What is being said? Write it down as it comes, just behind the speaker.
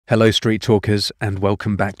Hello Street Talkers and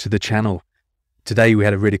welcome back to the channel. Today we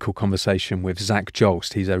had a really cool conversation with ZAK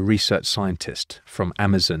JOST. He's a research scientist from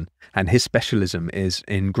Amazon and his specialism is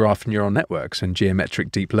in graph neural networks and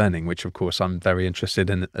geometric deep learning, which of course I'm very interested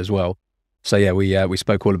in as well. So yeah, we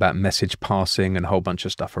spoke all about message passing and a whole bunch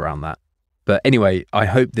of stuff around that. But anyway, I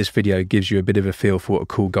hope this video gives you a bit of a feel for what a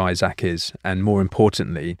cool guy ZAK is and more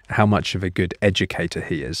importantly, how much of a good educator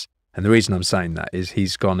he is. And the reason I'm saying that is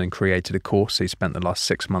he's gone and created a course. He spent the last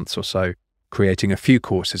 6 months or so creating a few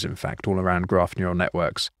courses, in fact, all around graph neural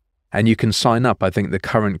networks. And you can sign up. I think the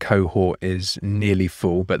current cohort is nearly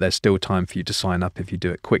full, but there's still time for you to sign up if you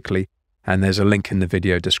do it quickly. And there's a link in the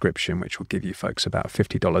video description, which will give you folks about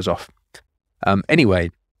 $50 off. Anyway,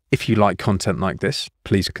 if you like content like this,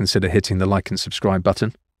 please consider hitting the like and subscribe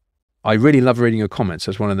button. I really love reading your comments.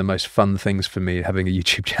 That's one of the most fun things for me having a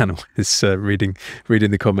YouTube channel is reading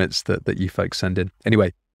the comments that you folks send in.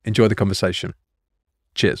 Anyway, enjoy the conversation.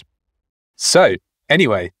 Cheers. So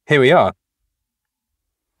anyway, here we are.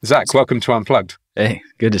 ZAK, welcome to Unplugged. Hey,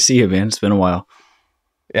 good to see you, man. It's been a while.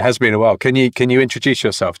 It has been a while. Can you introduce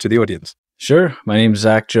yourself to the audience? Sure. My name is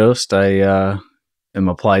ZAK JOST. I am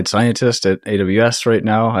applied scientist at AWS right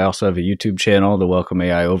now. I also have a YouTube channel, the Welcome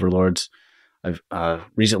AI Overlords. I've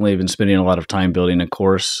recently been spending a lot of time building a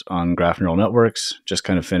course on graph neural networks, just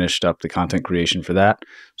kind of finished up the content creation for that.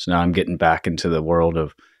 So now I'm getting back into the world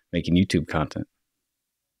of making YouTube content.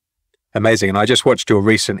 Amazing. And I just watched your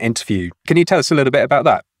recent interview. Can you tell us a little bit about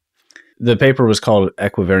that? The paper was called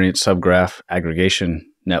Equivariant Subgraph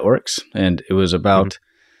Aggregation Networks, and it was about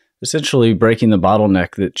essentially breaking the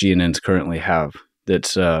bottleneck that GNNs currently have.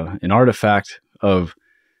 That's an artifact of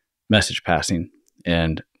message passing.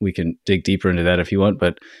 And we can dig deeper into that if you want.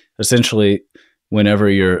 But essentially, whenever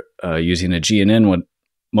you're using a GNN, what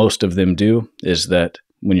most of them do is that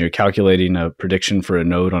when you're calculating a prediction for a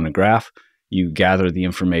node on a graph, you gather the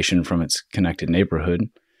information from its connected neighborhood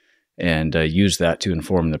and use that to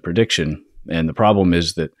inform the prediction. And the problem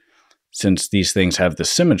is that since these things have the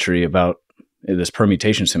symmetry about this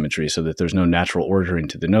permutation symmetry, so that there's no natural ordering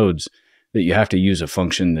to the nodes, that you have to use a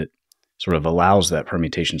function that sort of allows that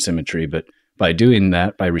permutation symmetry. But by doing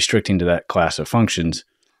that, by restricting to that class of functions,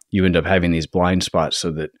 you end up having these blind spots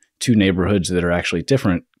so that two neighborhoods that are actually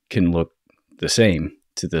different can look the same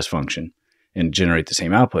to this function and generate the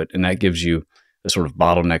same output. And that gives you a sort of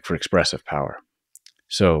bottleneck for expressive power.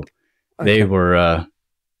 So they were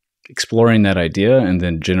exploring that idea and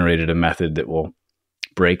then generated a method that will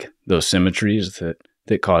break those symmetries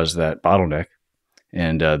that cause that bottleneck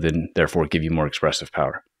and then therefore give you more expressive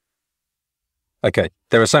power. Okay,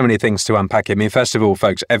 there are so many things to unpack. I mean, first of all,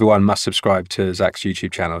 folks, everyone must subscribe to ZAK's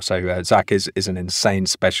YouTube channel. So ZAK is an insane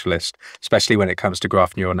specialist, especially when it comes to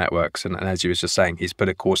graph neural networks. And as you were just saying, he's put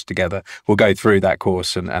a course together. We'll go through that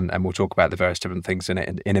course and we'll talk about the various different things in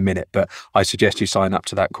it in a minute. But I suggest you sign up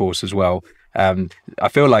to that course as well. I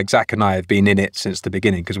feel like ZAK and I have been in it since the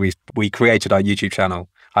beginning because we created our YouTube channel,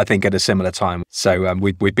 I think, at a similar time. So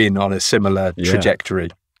we've been on a similar trajectory.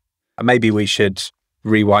 Maybe we should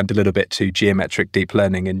rewind a little bit to geometric deep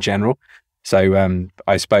learning in general. So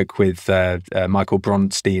I spoke with Michael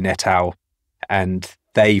Bronstein et al. And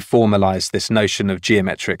they formalized this notion of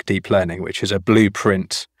geometric deep learning, which is a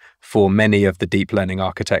blueprint for many of the deep learning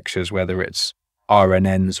architectures, whether it's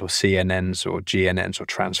RNNs or CNNs or GNNs or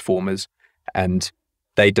transformers. And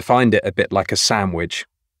they defined it a bit like a sandwich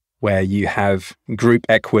where you have group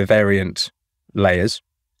equivariant layers,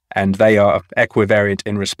 and they are equivariant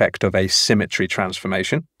in respect of a symmetry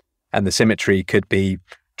transformation. And the symmetry could be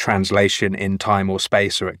translation in time or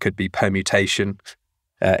space, or it could be permutation,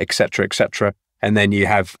 et cetera, et cetera. And then you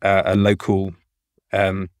have a local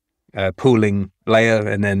pooling layer,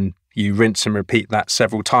 and then you rinse and repeat that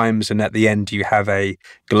several times. And at the end, you have a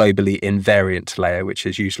globally invariant layer, which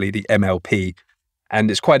is usually the MLP.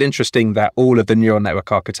 And it's quite interesting that all of the neural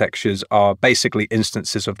network architectures are basically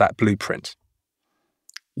instances of that blueprint.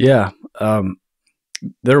 Yeah,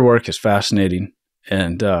 their work is fascinating,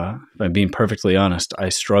 and if I'm being perfectly honest, I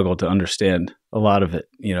struggle to understand a lot of it.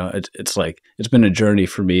 You know, it's like it's been a journey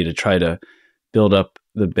for me to try to build up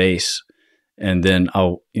the base, and then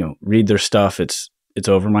I'll read their stuff. It's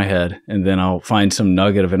over my head, and then I'll find some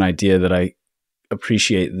nugget of an idea that I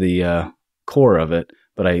appreciate the core of it,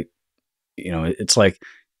 but it's like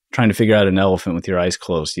trying to figure out an elephant with your eyes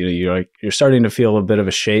closed. You're starting to feel a bit of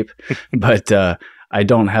a shape, but I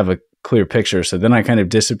don't have a clear picture. So then I kind of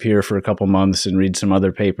disappear for a couple months and read some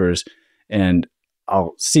other papers, and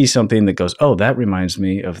I'll see something that goes, oh, that reminds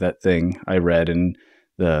me of that thing I read in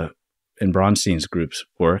Bronstein's group's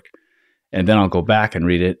work. And then I'll go back and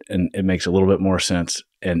read it, and it makes a little bit more sense.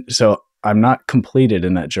 And so I'm not completed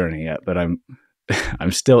in that journey yet, but I'm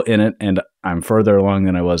I'm still in it, and I'm further along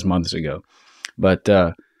than I was months ago. But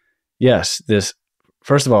yes, this,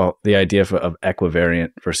 first of all, the idea of equivariant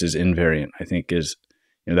versus invariant, I think is,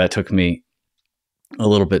 that took me a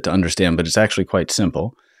little bit to understand, but it's actually quite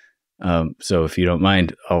simple. So if you don't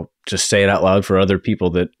mind, I'll just say it out loud for other people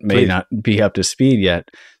that may not be up to speed yet.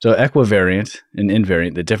 So equivariant and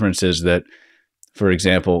invariant, the difference is that, for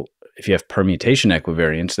example, if you have permutation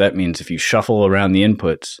equivariance, that means if you shuffle around the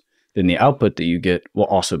inputs, then the output that you get will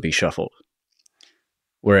also be shuffled.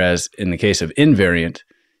 Whereas in the case of invariant,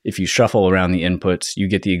 if you shuffle around the inputs, you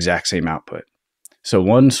get the exact same output. So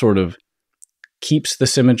one sort of keeps the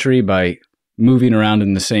symmetry by moving around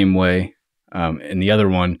in the same way, and the other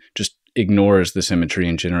one just ignores the symmetry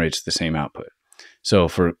and generates the same output. So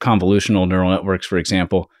for convolutional neural networks, for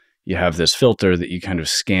example, you have this filter that you kind of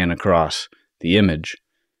scan across the image.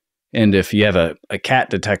 And if you have a cat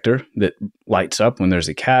detector that lights up when there's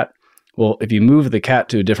a cat, well, if you move the cat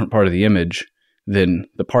to a different part of the image, then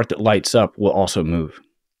the part that lights up will also move.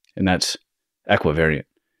 And that's equivariant.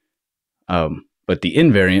 But the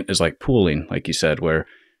invariant is like pooling, like you said, where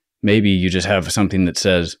maybe you just have something that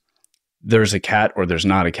says there's a cat or there's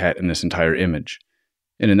not a cat in this entire image.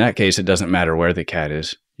 And in that case, it doesn't matter where the cat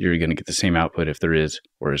is. You're going to get the same output if there is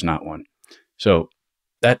or is not one. So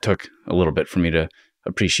that took a little bit for me to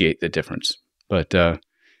appreciate the difference. But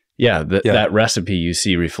that recipe you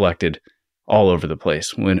see reflected all over the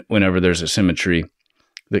place whenever there's a symmetry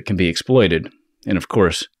that can be exploited. And of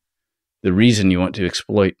course, the reason you want to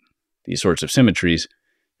exploit these sorts of symmetries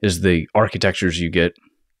is the architectures you get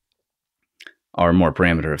are more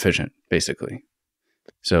parameter efficient, basically.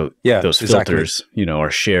 So those filters,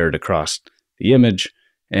 are shared across the image,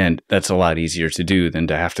 and that's a lot easier to do than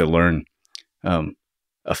to have to learn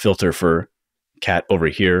a filter for cat over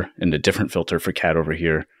here and a different filter for cat over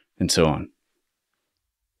here, and so on.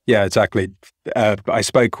 Yeah, exactly. I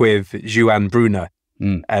spoke with Joan Bruna,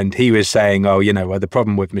 and he was saying, the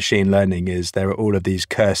problem with machine learning is there are all of these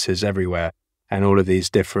cursors everywhere and all of these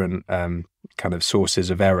different kind of sources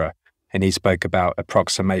of error. And he spoke about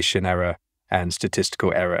approximation error and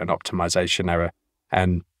statistical error and optimization error.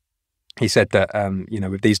 And he said that,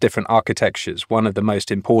 with these different architectures, one of the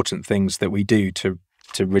most important things that we do to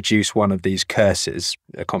reduce one of these curses,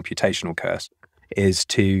 a computational curse, is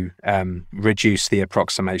to reduce the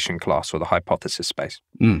approximation class or the hypothesis space.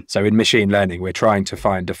 So in machine learning, we're trying to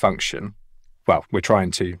find a function. Well, we're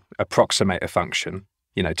trying to approximate a function,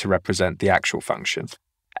 to represent the actual function.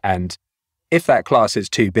 And if that class is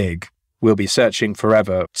too big, we'll be searching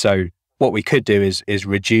forever. So what we could do is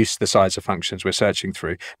reduce the size of functions we're searching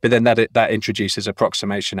through. But then that introduces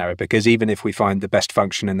approximation error, because even if we find the best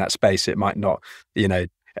function in that space, it might not,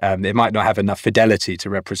 it might not have enough fidelity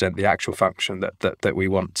to represent the actual function that we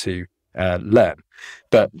want to learn.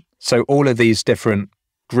 But so all of these different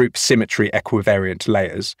group symmetry equivariant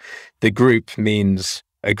layers, the group means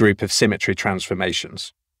a group of symmetry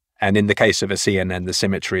transformations. And in the case of a CNN, the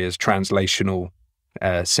symmetry is translational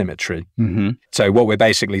symmetry. So what we're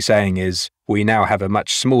basically saying is we now have a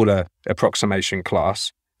much smaller approximation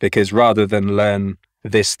class, because rather than learn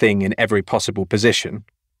this thing in every possible position,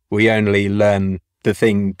 we only learn the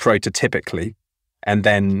thing prototypically, and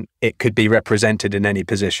then it could be represented in any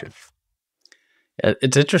position.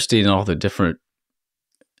 It's interesting, all the different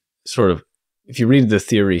sort of, if you read the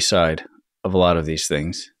theory side of a lot of these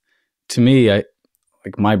things, to me,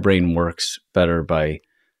 my brain works better by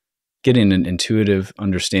getting an intuitive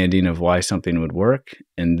understanding of why something would work,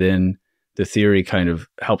 and then the theory kind of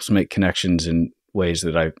helps make connections in ways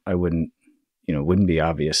that I wouldn't be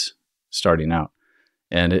obvious starting out.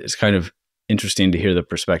 And it's kind of interesting to hear the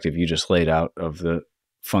perspective you just laid out of the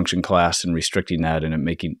function class and restricting that, and it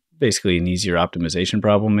making basically an easier optimization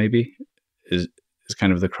problem, maybe is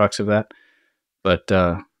kind of the crux of that. But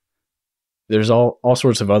there's all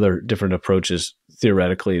sorts of other different approaches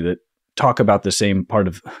theoretically that talk about the same part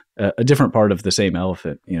of a different part of the same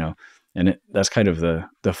elephant, and that's kind of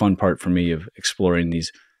the fun part for me of exploring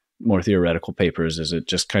these more theoretical papers, is it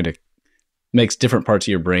just kind of makes different parts of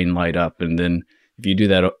your brain light up. And then if you do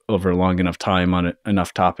that over a long enough time on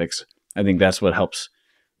enough topics, I think that's what helps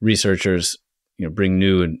researchers, bring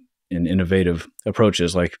new and innovative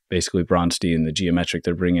approaches, like basically Bronstein, the geometric.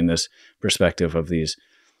 They're bringing this perspective of these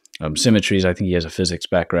symmetries. I think he has a physics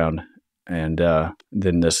background, and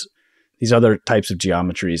then these other types of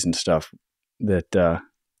geometries and stuff that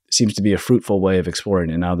seems to be a fruitful way of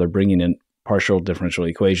exploring. And now they're bringing in partial differential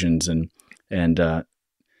equations and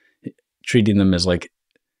treating them as like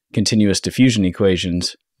continuous diffusion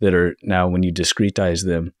equations that are now, when you discretize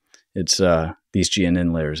them, it's these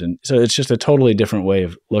GNN layers. And so it's just a totally different way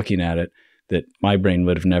of looking at it that my brain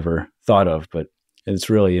would have never thought of. But it's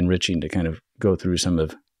really enriching to kind of go through some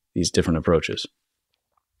of these different approaches.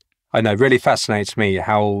 I know, it really fascinates me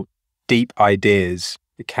how deep ideas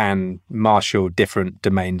can marshal different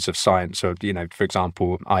domains of science, or, you know, for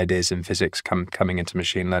example, ideas in physics coming into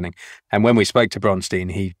machine learning. And when we spoke to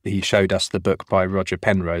Bronstein, he showed us the book by Roger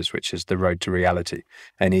Penrose, which is The Road to Reality.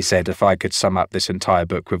 And he said, if I could sum up this entire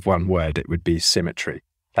book with one word, it would be symmetry.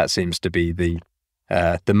 That seems to be the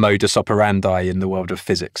modus operandi in the world of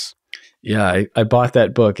physics. Yeah, I bought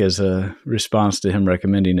that book as a response to him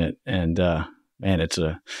recommending it, and man,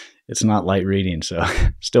 it's not light reading, so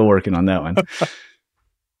still working on that one.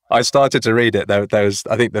 I started to read it. There was,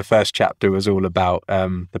 I think the first chapter was all about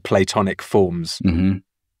the Platonic forms,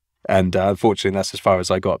 and unfortunately, that's as far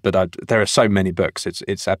as I got. But there are so many books;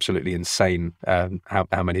 it's absolutely insane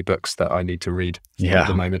how many books that I need to read at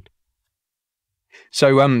the moment.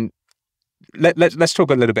 So let's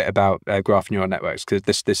talk a little bit about graph neural networks,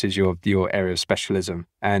 because this is your area of specialism.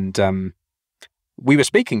 And we were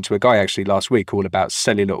speaking to a guy actually last week all about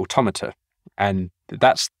cellular automata, and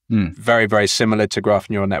that's very, very similar to graph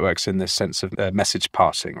neural networks in this sense of message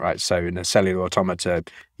passing, right? So in a cellular automata,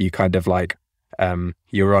 you kind of like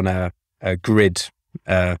you're on a grid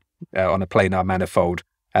on a planar manifold,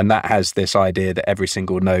 and that has this idea that every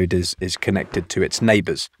single node is connected to its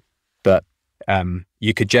neighbors. But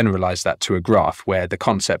you could generalize that to a graph where the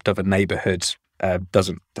concept of a neighborhood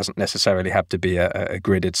doesn't necessarily have to be a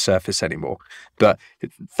gridded surface anymore. But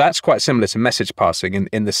that's quite similar to message passing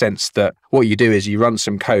in the sense that what you do is you run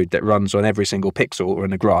some code that runs on every single pixel, or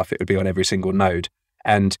in a graph, it would be on every single node.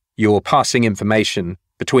 And you're passing information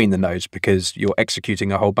between the nodes because you're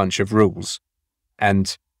executing a whole bunch of rules.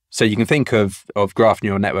 And so you can think of graph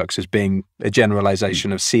neural networks as being a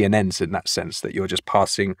generalization of GNNs in that sense, that you're just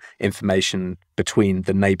passing information between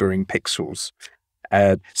the neighboring pixels.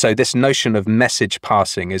 So this notion of message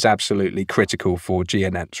passing is absolutely critical for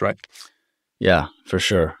GNNs, right? Yeah, for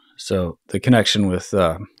sure. So the connection with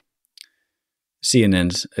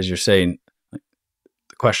GNNs, as you're saying,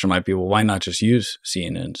 the question might be, well, why not just use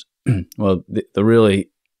GNNs? Well, the really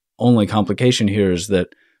only complication here is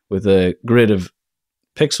that with a grid of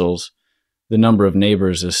pixels, the number of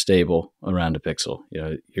neighbors is stable around a pixel. You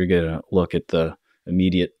know, you're going to look at the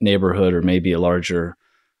immediate neighborhood or maybe a larger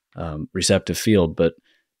receptive field, but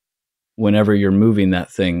whenever you're moving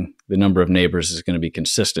that thing, the number of neighbors is going to be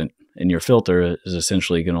consistent, and your filter is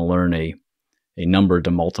essentially going to learn a number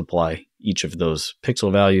to multiply each of those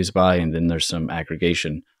pixel values by, and then there's some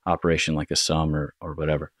aggregation operation like a sum or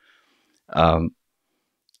whatever.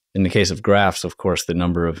 In the case of graphs, of course, the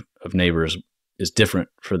number of neighbors is different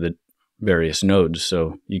for the various nodes,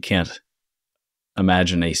 so you can't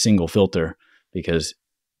imagine a single filter because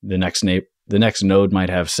the next node might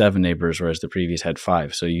have 7 neighbors, whereas the previous had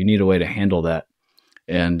 5. So you need a way to handle that.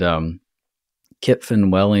 And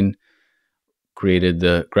Kipf Welling created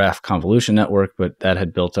the graph convolution network, but that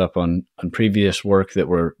had built up on previous work that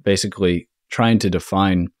were basically trying to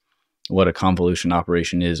define what a convolution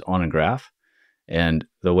operation is on a graph. And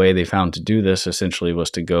the way they found to do this essentially was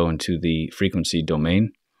to go into the frequency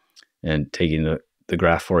domain and taking the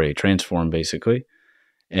graph Fourier transform, basically.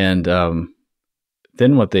 And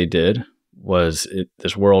then what they did was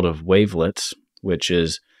this world of wavelets, which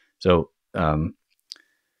is, so in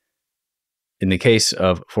the case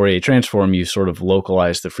of Fourier transform, you sort of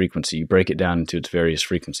localize the frequency. You break it down into its various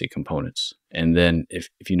frequency components. And then if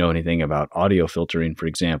you know anything about audio filtering, for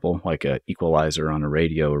example, like an equalizer on a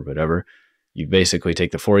radio or whatever, you basically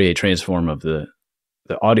take the Fourier transform of the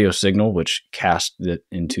audio signal, which casts it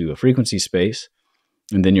into a frequency space,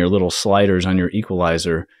 and then your little sliders on your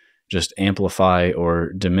equalizer just amplify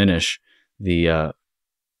or diminish the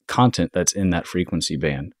content that's in that frequency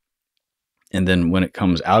band. And then when it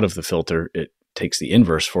comes out of the filter, it takes the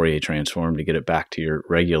inverse Fourier transform to get it back to your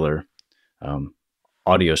regular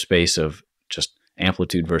audio space of just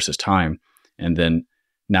amplitude versus time. And then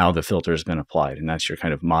now the filter has been applied, and that's your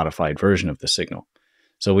kind of modified version of the signal.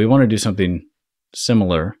 So we want to do something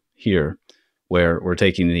similar here, where we're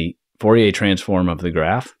taking the Fourier transform of the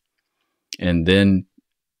graph, and then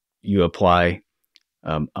you apply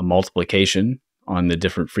a multiplication on the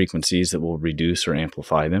different frequencies that will reduce or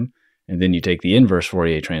amplify them. And then you take the inverse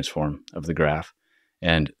Fourier transform of the graph,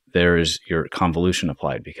 and there is your convolution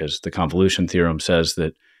applied, because the convolution theorem says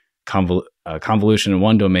that convolution in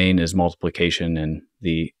one domain is multiplication in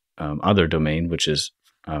the other domain, which is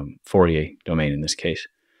Fourier domain in this case.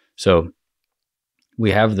 So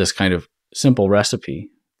we have this kind of simple recipe.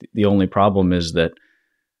 The only problem is that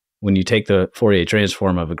when you take the Fourier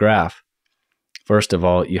transform of a graph, first of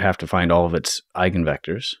all, you have to find all of its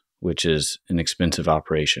eigenvectors, which is an expensive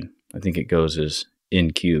operation. I think it goes as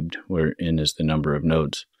n cubed, where n is the number of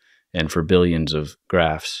nodes. And for billions of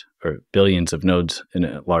graphs or billions of nodes in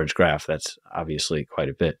a large graph, that's obviously quite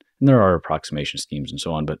a bit. And there are approximation schemes and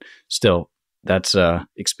so on, but still, that's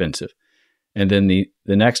expensive. And then the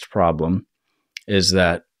next problem is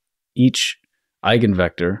that each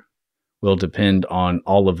eigenvector will depend on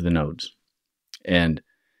all of the nodes. And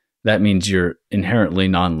that means you're inherently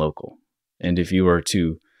non-local. And if you were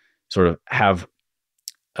to sort of have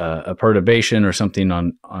a perturbation or something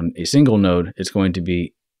on a single node, it's going to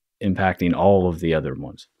be impacting all of the other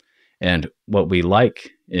ones. And what we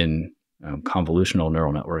like in convolutional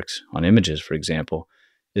neural networks on images, for example,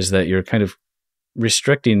 is that you're kind of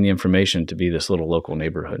restricting the information to be this little local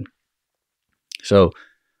neighborhood. So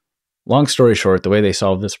long story short, the way they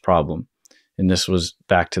solved this problem, and this was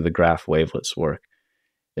back to the graph wavelets work.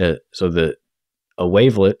 So a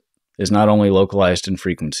wavelet is not only localized in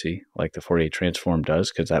frequency, like the Fourier transform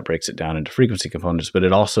does, because that breaks it down into frequency components, but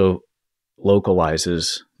it also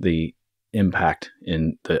localizes the impact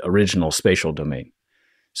in the original spatial domain.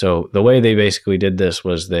 So the way they basically did this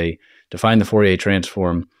was they defined the Fourier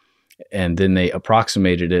transform, and then they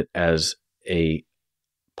approximated it as a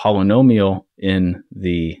polynomial in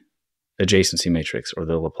the adjacency matrix, or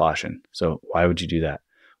the Laplacian. So why would you do that?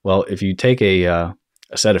 Well, if you take a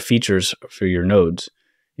set of features for your nodes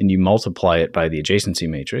and you multiply it by the adjacency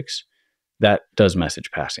matrix, that does message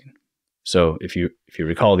passing. So if you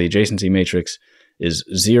recall, the adjacency matrix is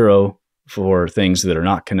 0 for things that are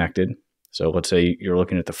not connected. So let's say you're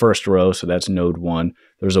looking at the first row, so that's node 1.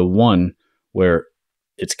 There's a 1 where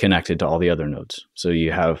it's connected to all the other nodes. So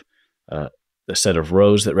you have the set of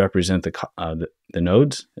rows that represent the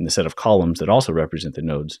nodes, and the set of columns that also represent the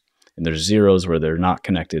nodes. And there's zeros where they're not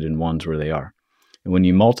connected and ones where they are. And when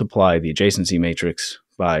you multiply the adjacency matrix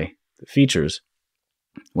by the features,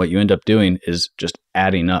 what you end up doing is just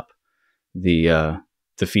adding up the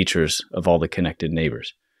features of all the connected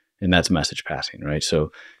neighbors. And that's message passing, right?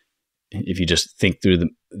 So if you just think through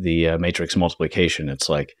the matrix multiplication, it's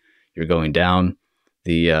like you're going down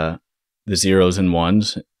the zeros and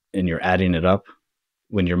ones, and you're adding it up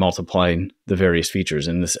when you're multiplying the various features.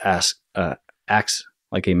 And this acts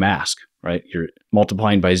like a mask, right? You're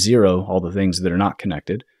multiplying by 0 all the things that are not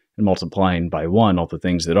connected, and multiplying by 1 all the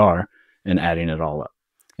things that are, and adding it all up.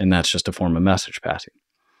 And that's just a form of message passing.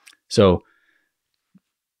 So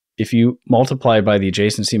if you multiply by the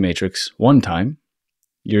adjacency matrix one time,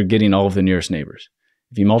 you're getting all of the nearest neighbors.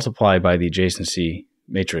 If you multiply by the adjacency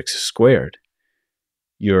matrix squared,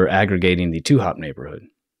 you're aggregating the 2-hop neighborhood.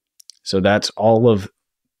 So that's all of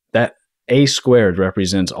that. A squared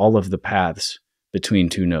represents all of the paths between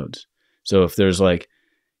two nodes. So if there's like,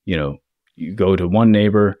 you go to one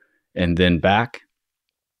neighbor and then back,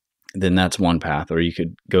 then that's one path. Or you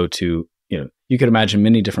could go to, you could imagine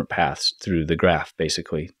many different paths through the graph,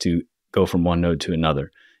 basically, to go from one node to another.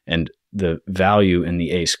 And the value in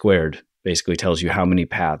the A squared basically tells you how many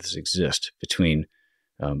paths exist between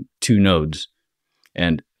two nodes.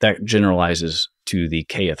 And that generalizes to the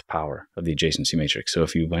kth power of the adjacency matrix. So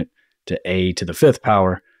if you went to A to the 5th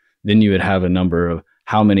power, then you would have a number of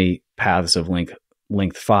how many paths of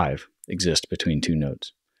length 5 exist between two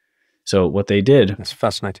nodes. So what they did, that's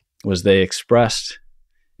fascinating, was they expressed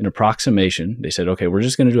an approximation. They said, okay, we're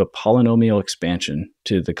just going to do a polynomial expansion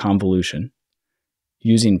to the convolution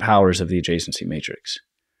using powers of the adjacency matrix.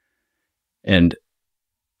 And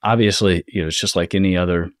obviously, it's just like any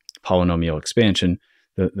other polynomial expansion.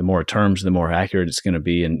 The more terms, the more accurate it's going to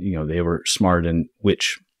be. And, they were smart in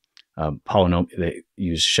which they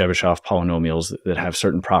use Chebyshev polynomials that have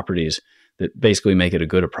certain properties that basically make it a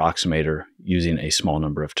good approximator using a small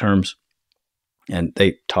number of terms. And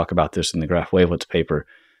they talk about this in the graph wavelets paper.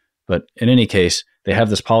 But in any case, they have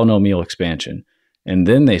this polynomial expansion. And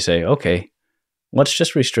then they say, okay, let's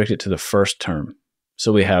just restrict it to the first term.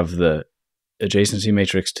 So we have the adjacency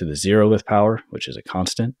matrix to the 0th power, which is a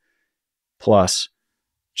constant, plus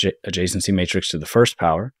adjacency matrix to the 1st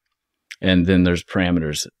power. And then there's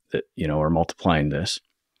parameters that, are multiplying this.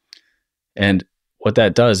 And what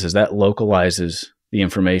that does is that localizes the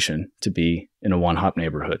information to be in a 1-hop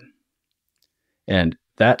neighborhood. And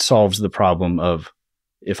that solves the problem of,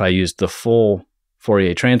 if I use the full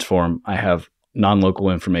Fourier transform, I have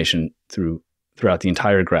non-local information throughout the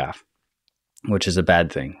entire graph, which is a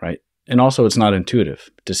bad thing, right? And also it's not intuitive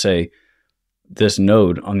to say this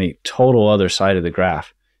node on the total other side of the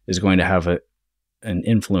graph is going to have an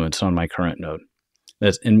influence on my current node.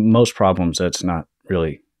 That's, in most problems, that's not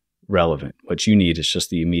really relevant. What you need is just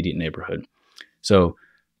the immediate neighborhood. So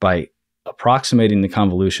by approximating the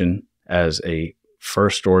convolution as a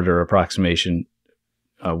first order approximation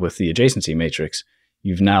with the adjacency matrix,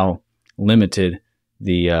 you've now limited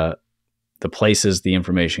the places the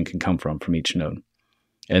information can come from each node.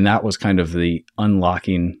 And that was kind of the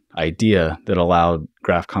unlocking idea that allowed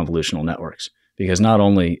graph convolutional networks, because not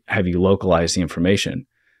only have you localized the information,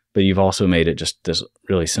 but you've also made it just this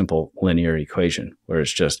really simple linear equation where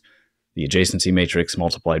it's just the adjacency matrix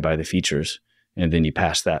multiplied by the features, and then you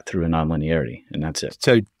pass that through a nonlinearity, and that's it.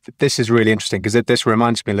 So this is really interesting, because this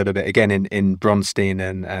reminds me a little bit, again, in Bronstein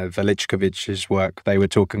and Velichkovich's work, they were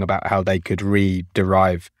talking about how they could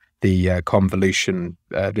rederive the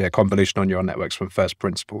convolutional neural networks from first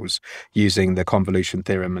principles using the convolution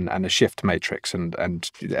theorem and a shift matrix. And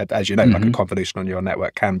as you know, like a convolutional neural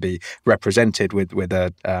network can be represented with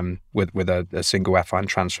a single affine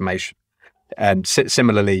transformation. And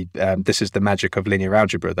similarly, this is the magic of linear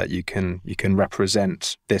algebra, that you can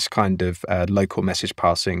represent this kind of local message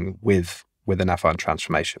passing with an affine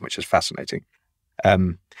transformation, which is fascinating.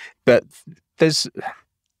 But there's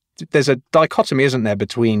a dichotomy, isn't there,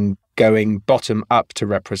 between going bottom up to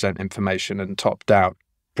represent information and top down.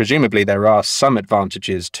 Presumably, there are some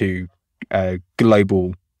advantages to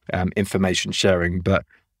global information sharing, but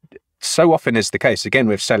so often is the case, again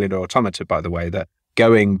with cellular automata, by the way, that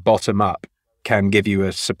going bottom up can give you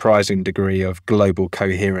a surprising degree of global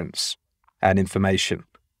coherence and information.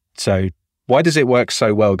 So why does it work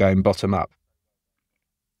so well going bottom up?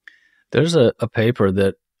 There's a paper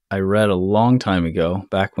that I read a long time ago,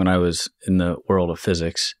 back when I was in the world of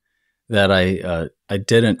physics, that I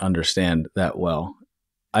didn't understand that well.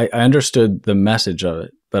 I understood the message of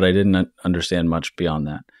it, but I didn't understand much beyond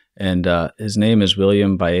that. And his name is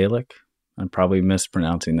William Bialik. I'm probably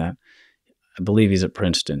mispronouncing that. I believe he's at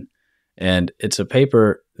Princeton. And it's a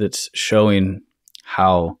paper that's showing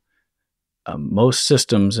how most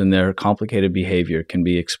systems and their complicated behavior can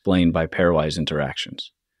be explained by pairwise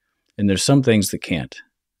interactions. And there's some things that can't.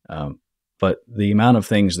 But the amount of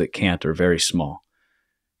things that can't are very small.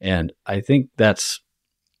 And I think that's,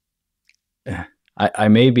 I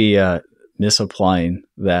may be misapplying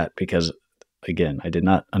that because, again, I did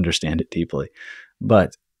not understand it deeply.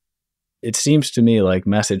 But it seems to me like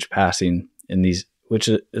message passing in these, which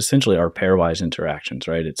essentially are pairwise interactions,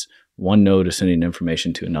 right? It's one node is sending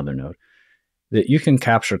information to another node, that you can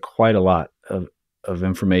capture quite a lot of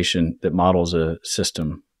information that models a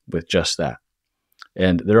system with just that.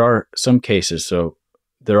 And there are some cases, so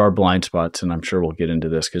there are blind spots, and I'm sure we'll get into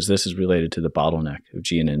this because this is related to the bottleneck of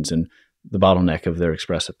GNNs and the bottleneck of their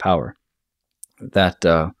expressive power.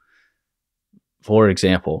 That, for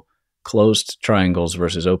example, closed triangles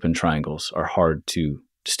versus open triangles are hard to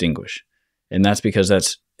distinguish. And that's because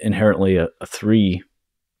that's inherently a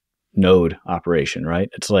three-node operation, right?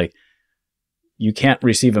 It's like you can't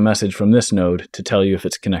receive a message from this node to tell you if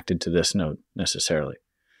it's connected to this node necessarily.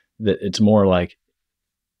 That it's more like,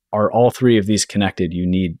 are all three of these connected? You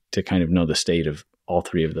need to kind of know the state of all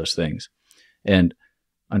three of those things. And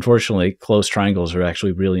unfortunately, closed triangles are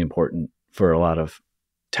actually really important for a lot of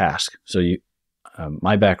tasks. So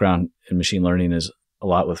my background in machine learning is a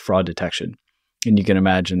lot with fraud detection. And you can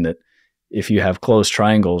imagine that if you have closed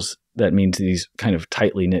triangles, that means these kind of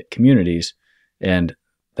tightly knit communities. And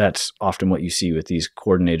that's often what you see with these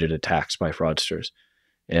coordinated attacks by fraudsters.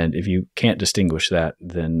 And if you can't distinguish that,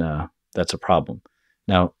 then that's a problem.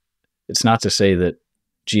 Now, it's not to say that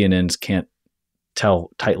GNNs can't tell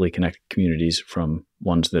tightly connected communities from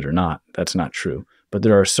ones that are not. That's not true. But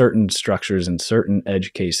there are certain structures and certain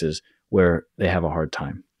edge cases where they have a hard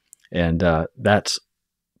time. And that's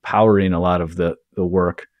powering a lot of the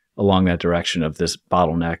work along that direction of this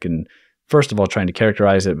bottleneck. And first of all, trying to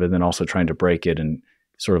characterize it, but then also trying to break it and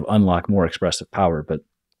sort of unlock more expressive power. But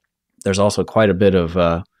there's also quite a bit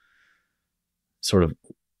of sort of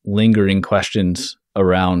lingering questions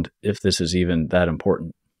around if this is even that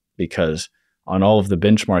important, because on all of the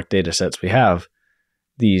benchmark data sets we have,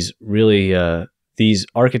 these really these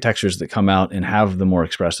architectures that come out and have the more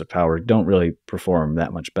expressive power don't really perform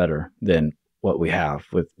that much better than what we have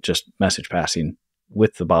with just message passing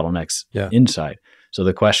with the bottlenecks inside. So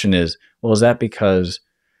the question is, well, is that because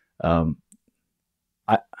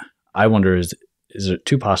I wonder, is there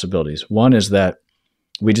two possibilities? One is that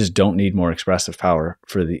we just don't need more expressive power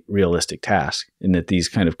for the realistic task, and that these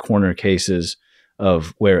kind of corner cases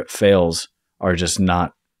of where it fails are just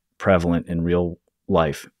not prevalent in real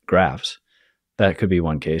life graphs. That could be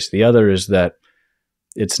one case. The other is that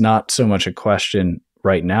it's not so much a question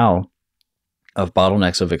right now of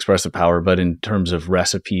bottlenecks of expressive power, but in terms of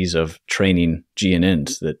recipes of training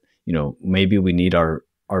GNNs, that, you know, maybe we need our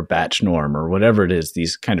batch norm or whatever it is,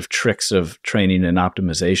 these kind of tricks of training and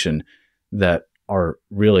optimization that are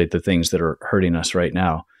really the things that are hurting us right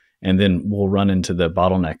now. And then we'll run into the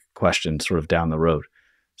bottleneck question sort of down the road.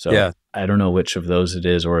 So yeah, I don't know which of those it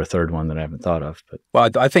is, or a third one that I haven't thought of. But well,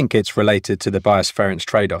 I think it's related to the bias variance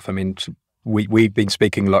trade-off. I mean, we've been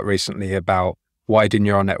speaking a lot recently about why do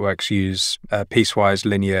neural networks use piecewise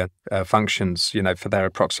linear functions, for their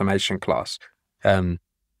approximation class.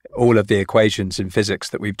 All of the equations in physics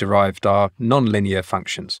that we've derived are non-linear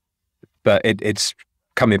functions. But it's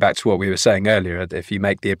coming back to what we were saying earlier. If you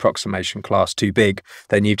make the approximation class too big,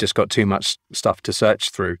 then you've just got too much stuff to search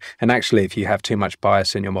through. And actually, if you have too much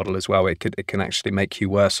bias in your model as well, it can actually make you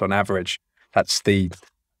worse on average. That's the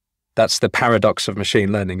paradox of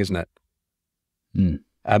machine learning, isn't it? Mm.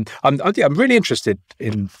 I'm really interested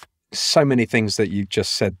in so many things that you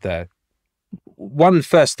just said there. One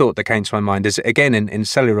first thought that came to my mind is, again, in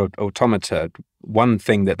cellular automata, one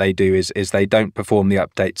thing that they do is they don't perform the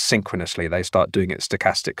updates synchronously. They start doing it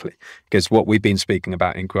stochastically, because what we've been speaking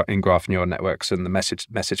about in graph neural networks and the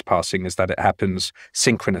message passing is that it happens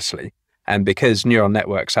synchronously. And because neural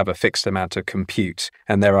networks have a fixed amount of compute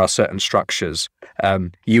and there are certain structures,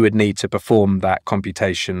 you would need to perform that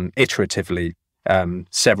computation iteratively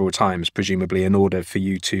several times, presumably, in order for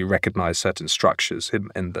you to recognize certain structures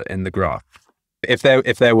in the graph. If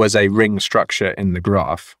there was a ring structure in the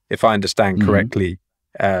graph, if I understand correctly,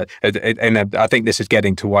 and I think this is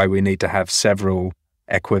getting to why we need to have several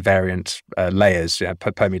equivariant layers,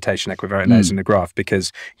 permutation equivariant layers in the graph,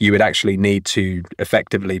 because you would actually need to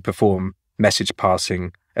effectively perform message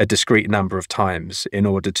passing a discrete number of times in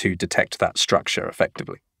order to detect that structure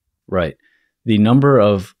effectively. Right. The number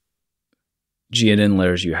of GNN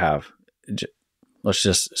layers you have, let's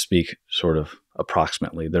just speak sort of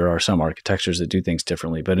approximately. There are some architectures that do things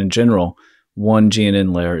differently, but in general, one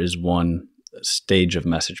GNN layer is one stage of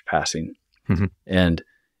message passing. And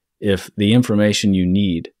if the information you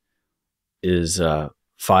need is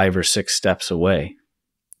 5 or 6 steps away,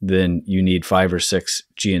 then you need 5 or 6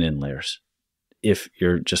 GNN layers if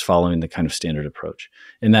you're just following the kind of standard approach.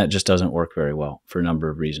 And that just doesn't work very well for a number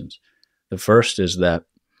of reasons. The first is that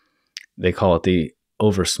they call it the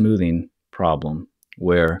over-smoothing problem,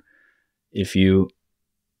 where if you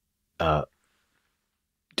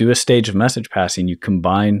do a stage of message passing, you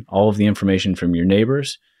combine all of the information from your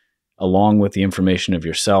neighbors along with the information of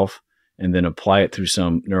yourself, and then apply it through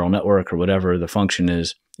some neural network or whatever the function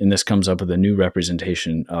is, and this comes up with a new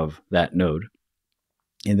representation of that node.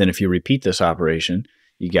 And then if you repeat this operation,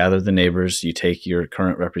 you gather the neighbors, you take your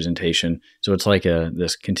current representation. So it's like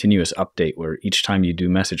this continuous update where each time you do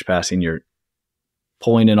message passing, you're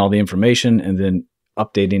pulling in all the information and then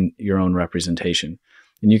updating your own representation.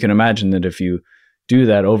 And you can imagine that if you do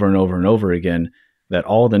that over and over and over again, that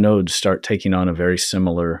all the nodes start taking on a very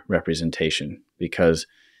similar representation, because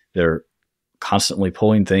they're constantly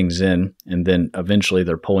pulling things in, and then eventually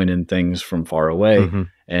they're pulling in things from far away,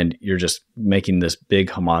 and you're just making this big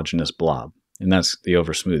homogeneous blob. And that's the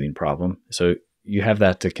over-smoothing problem. So you have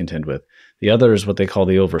that to contend with. The other is what they call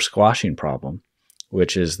the over-squashing problem,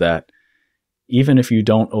 which is that even if you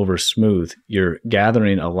don't over-smooth, you're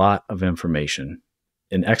gathering a lot of information,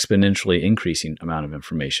 an exponentially increasing amount of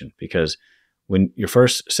information, because when your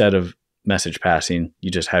first set of message passing, you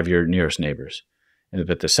just have your nearest neighbors.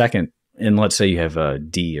 But the second, and let's say you have a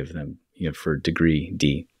D of them, for degree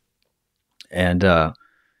D. And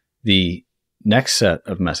the next set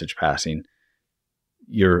of message passing,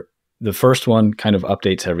 the first one kind of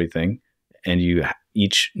updates everything, and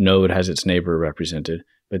each node has its neighbor represented.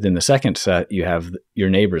 But then the second set, you have your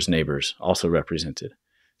neighbor's neighbors also represented.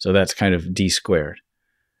 So that's kind of D squared.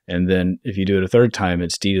 And then if you do it a third time,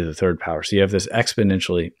 it's D to the third power. So you have this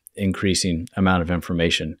exponentially increasing amount of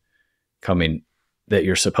information coming that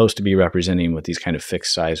you're supposed to be representing with these kind of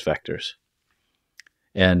fixed size vectors.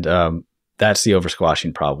 And that's the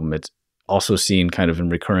over-squashing problem. It's also seen kind of in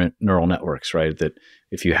recurrent neural networks, right? That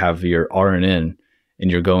if you have your RNN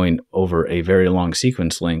and you're going over a very long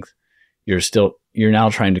sequence length, you're now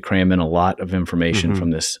trying to cram in a lot of information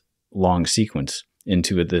from this long sequence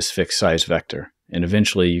into this fixed size vector. And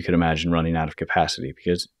eventually you could imagine running out of capacity,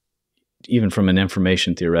 because even from an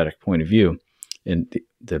information theoretic point of view, and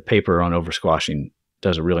the paper on over-squashing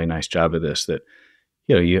does a really nice job of this, that,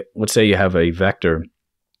 let's say you have a vector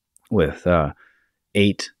with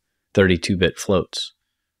 8 32-bit floats.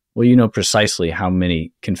 Well, you know precisely how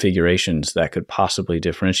many configurations that could possibly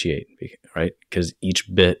differentiate, right? Because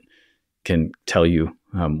each bit can tell you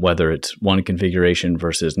whether it's one configuration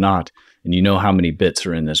versus not, and you know how many bits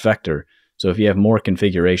are in this vector. So if you have more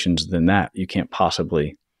configurations than that, you can't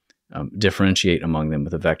possibly differentiate among them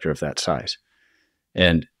with a vector of that size.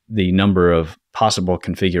 And the number of possible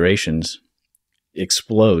configurations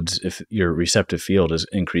explodes if your receptive field is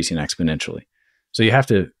increasing exponentially. So you have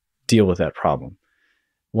to deal with that problem.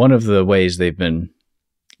 One of the ways they've been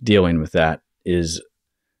dealing with that is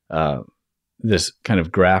this kind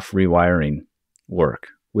of graph rewiring work,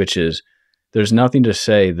 which is there's nothing to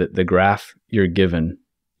say that the graph you're given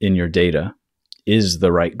in your data is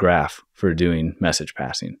the right graph for doing message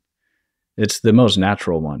passing. It's the most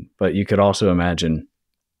natural one, but you could also imagine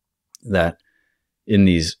that in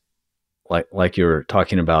these, like you're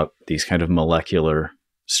talking about, these kind of molecular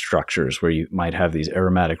structures where you might have these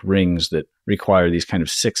aromatic rings that require these kind of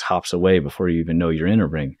 6 hops away before you even know you're in a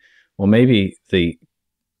ring. Well, maybe the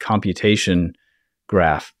computation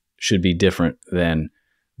graph should be different than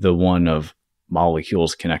the one of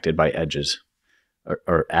molecules connected by edges,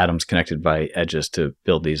 or atoms connected by edges to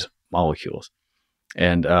build these molecules.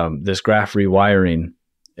 And this graph rewiring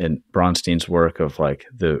in Bronstein's work of like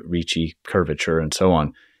the Ricci curvature and so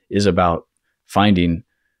on is about finding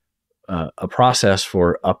a process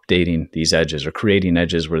for updating these edges, or creating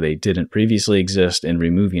edges where they didn't previously exist and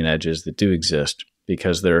removing edges that do exist,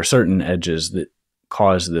 because there are certain edges that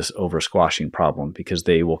cause this over-squashing problem because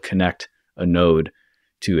they will connect a node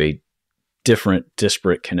to a different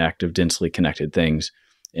disparate connect of densely connected things.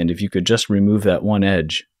 And if you could just remove that one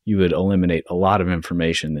edge, you would eliminate a lot of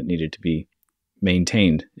information that needed to be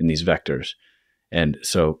maintained in these vectors. And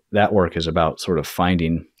so that work is about sort of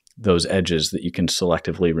finding those edges that you can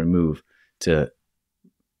selectively remove to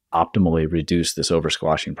optimally reduce this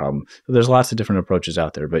over-squashing problem. So there's lots of different approaches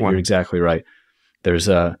out there, but you're exactly right.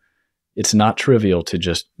 It's not trivial to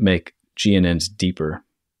just make GNNs deeper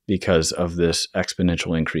because of this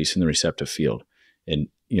exponential increase in the receptive field. And,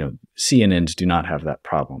 CNNs do not have that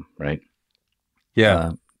problem, right?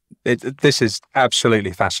 Yeah. This is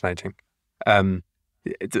absolutely fascinating. I'm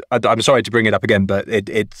sorry to bring it up again, but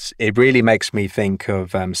it really makes me think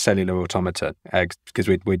of cellular automata, because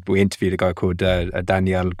we interviewed a guy called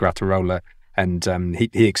Daniel Grattarola, and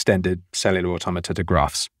he extended cellular automata to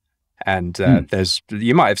graphs. And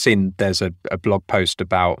you might have seen there's a blog post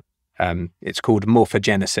about it's called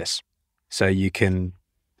morphogenesis. So you can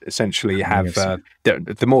essentially have the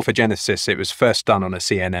morphogenesis. It was first done on a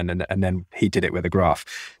CNN, and then he did it with a graph.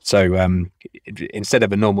 So instead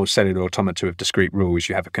of a normal cellular automata with discrete rules,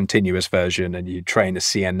 you have a continuous version, and you train a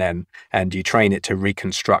CNN, and you train it to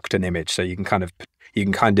reconstruct an image. So you can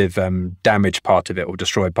kind of damage part of it or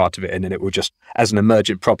destroy part of it, and then it will just, as an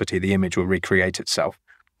emergent property, the image will recreate itself.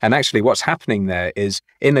 And actually what's happening there is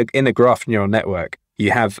in a graph neural network, you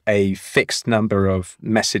have a fixed number of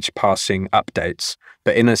message passing updates,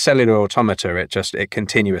 but in a cellular automata, it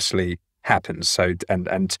continuously happens. So,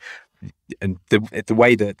 and the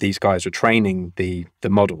way that these guys were training the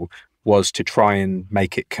model was to try and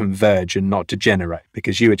make it converge and not degenerate,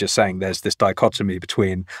 because you were just saying there's this dichotomy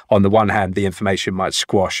between, on the one hand, the information might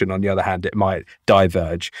squash, and on the other hand, it might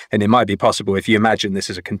diverge. And it might be possible, if you imagine this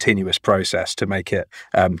as a continuous process, to make it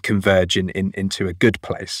converge into a good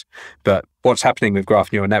place. But what's happening with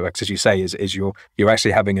graph neural networks, as you say, is you're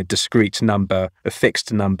actually having a discrete number, a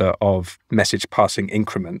fixed number of message passing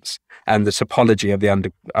increments, and the topology of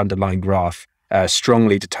the underlying graph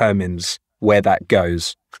strongly determines where that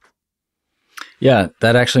goes. Yeah,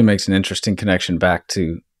 that actually makes an interesting connection back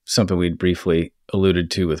to something we'd briefly alluded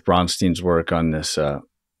to with Bronstein's work on this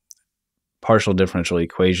partial differential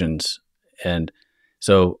equations. And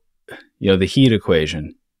so, the heat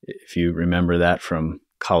equation, if you remember that from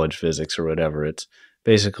college physics or whatever, it's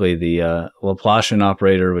basically the Laplacian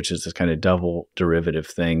operator, which is this kind of double derivative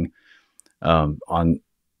thing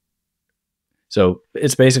so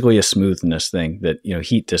it's basically a smoothness thing that,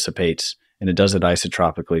 heat dissipates, and it does it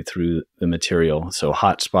isotropically through the material. So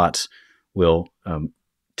hot spots will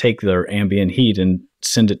take their ambient heat and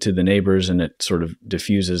send it to the neighbors, and it sort of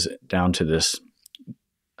diffuses down to this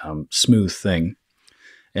smooth thing.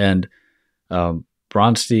 And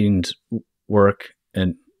Bronstein's work,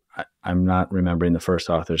 and I'm not remembering the first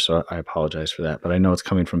author, so I apologize for that, but I know it's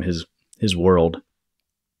coming from his world,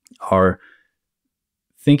 are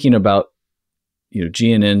thinking about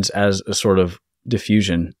GNNs as a sort of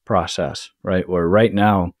diffusion process, right? Where right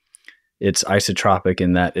now it's isotropic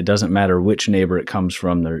in that it doesn't matter which neighbor it comes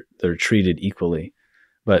from, they're treated equally,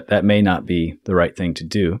 but that may not be the right thing to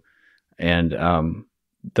do. And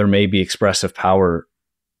there may be expressive power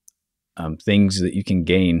things that you can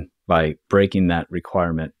gain by breaking that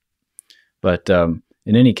requirement. But in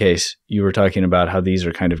any case, you were talking about how these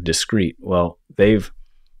are kind of discrete. Well, they've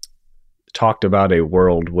talked about a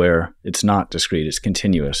world where it's not discrete, it's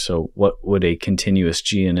continuous. So what would a continuous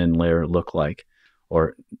GNN layer look like?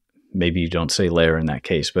 Or maybe you don't say layer in that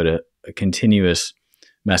case, but a continuous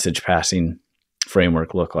message passing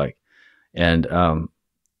framework look like? And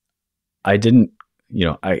I didn't,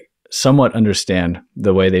 I somewhat understand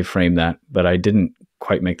the way they frame that, but I didn't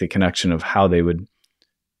quite make the connection of how they would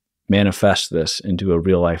manifest this into a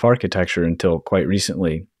real life architecture until quite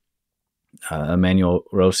recently. Emmanuel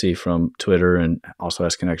Rossi from Twitter and also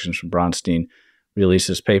has connections from Bronstein released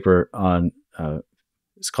this paper on,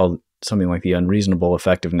 it's called something like the unreasonable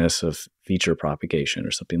effectiveness of feature propagation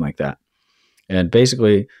or something like that. And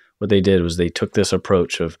basically what they did was they took this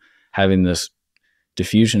approach of having this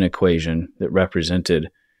diffusion equation that represented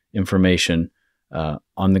information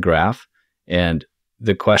on the graph. And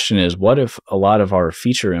the question is, what if a lot of our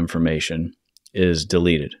feature information is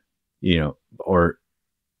deleted? Or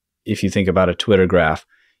if you think about a Twitter graph,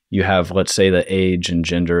 you have, let's say, the age and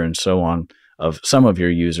gender and so on of some of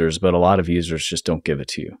your users, but a lot of users just don't give it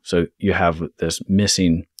to you. So you have this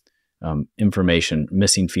missing information,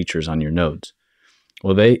 missing features on your nodes.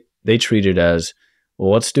 Well, they treat it as,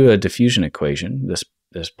 well, let's do a diffusion equation,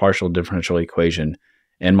 this partial differential equation,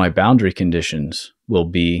 and my boundary conditions will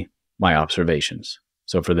be my observations.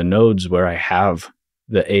 So for the nodes where I have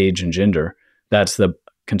the age and gender, that's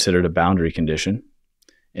considered a boundary condition.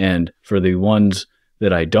 And for the ones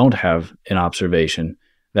that I don't have an observation,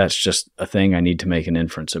 that's just a thing I need to make an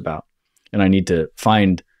inference about. And I need to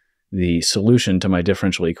find the solution to my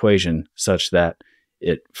differential equation such that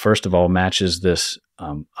it, first of all, matches this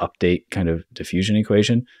update kind of diffusion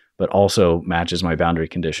equation, but also matches my boundary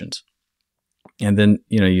conditions. And then,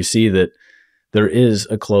 you see that there is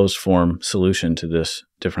a closed form solution to this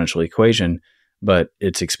differential equation, but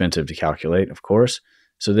it's expensive to calculate, of course.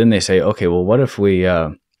 So then they say, okay, well, what if we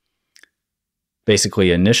basically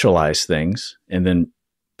initialize things and then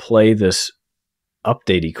play this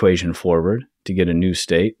update equation forward to get a new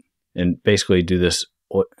state, and basically do this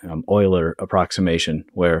Euler approximation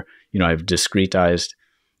where, I've discretized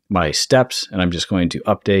my steps and I'm just going to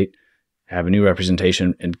update, have a new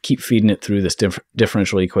representation, and keep feeding it through this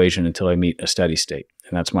differential equation until I meet a steady state.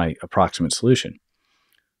 And that's my approximate solution.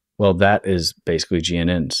 Well, that is basically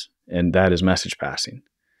GNNs, and that is message passing.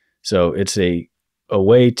 So it's a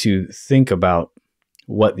way to think about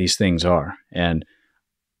what these things are, and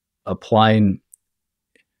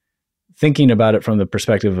thinking about it from the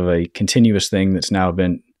perspective of a continuous thing that's now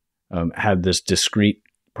been had this discrete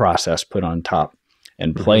process put on top,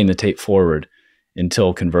 and playing the tape forward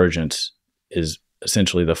until convergence is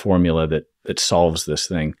essentially the formula that solves this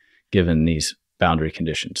thing given these boundary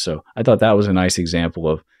conditions. So I thought that was a nice example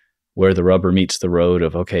of where the rubber meets the road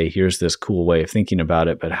of, okay, here's this cool way of thinking about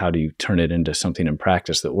it, but how do you turn it into something in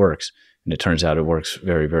practice that works? And it turns out it works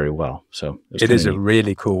very, very well. So it is a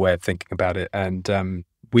really cool way of thinking about it. And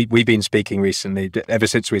we've been speaking recently, ever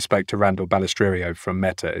since we spoke to Randall Balistriero from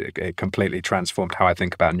Meta, it completely transformed how I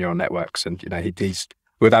think about neural networks. And, he's,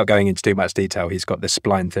 without going into too much detail, he's got this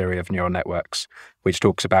spline theory of neural networks, which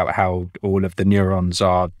talks about how all of the neurons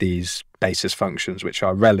are these basis functions, which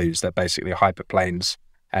are ReLUs. They're basically hyperplanes.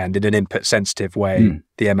 And in an input-sensitive way,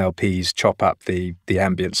 the MLPs chop up the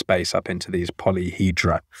ambient space up into these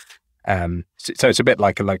polyhedra. So it's a bit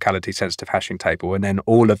like a locality-sensitive hashing table. And then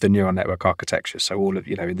all of the neural network architecture, so all of,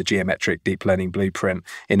 in the geometric deep learning blueprint,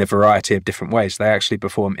 in a variety of different ways, they actually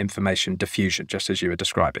perform information diffusion, just as you were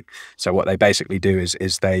describing. So what they basically do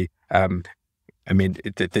is they...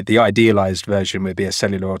 the idealized version would be a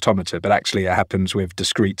cellular automata, but actually it happens with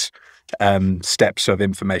discrete steps of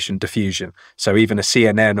information diffusion. So even a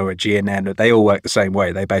CNN or a GNN, they all work the same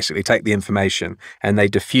way. They basically take the information and they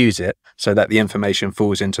diffuse it so that the information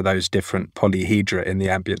falls into those different polyhedra in the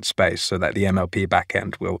ambient space, so that the MLP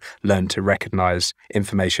backend will learn to recognize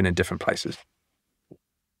information in different places.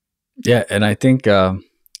 Yeah, and I think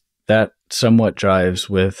that somewhat drives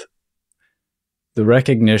with the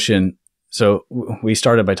recognition. So we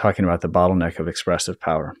started by talking about the bottleneck of expressive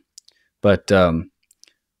power, but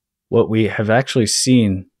what we have actually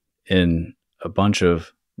seen in a bunch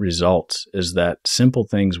of results is that simple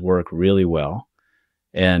things work really well.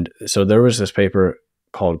 And so there was this paper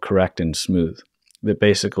called Correct and Smooth that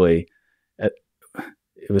basically, it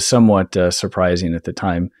was somewhat surprising at the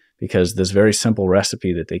time, because this very simple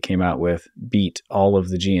recipe that they came out with beat all of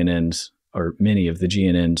the GNNs, or many of the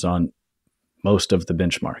GNNs, on most of the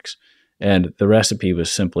benchmarks. And the recipe was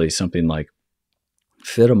simply something like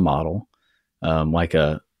fit a model, like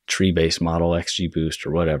a tree-based model, XGBoost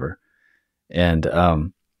or whatever, and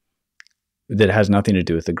that has nothing to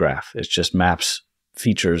do with the graph. It just maps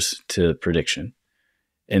features to prediction.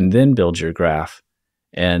 And then build your graph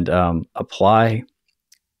and apply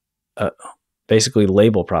basically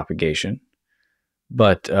label propagation.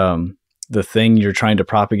 But the thing you're trying to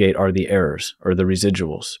propagate are the errors or the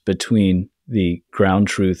residuals between the ground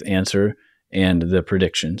truth answer and the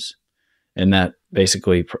predictions. And that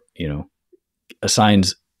basically,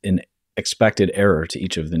 assigns an expected error to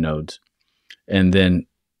each of the nodes, and then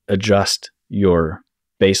adjust your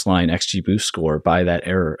baseline XGBoost score by that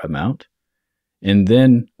error amount, and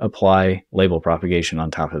then apply label propagation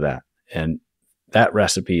on top of that. And that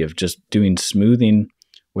recipe of just doing smoothing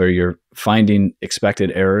where you're finding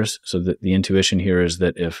expected errors, so that the intuition here is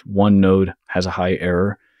that if one node has a high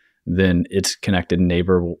error, then its connected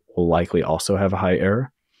neighbor will likely also have a high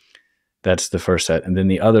error. That's the first set. And then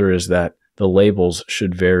the other is that the labels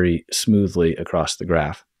should vary smoothly across the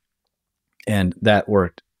graph. And that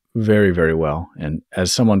worked very, very well. And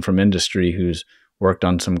as someone from industry who's worked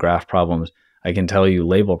on some graph problems, I can tell you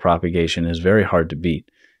label propagation is very hard to beat.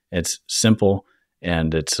 It's simple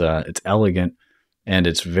and it's elegant, and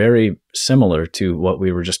it's very similar to what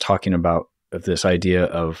we were just talking about, of this idea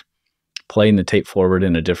of playing the tape forward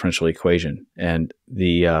in a differential equation. And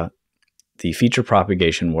the feature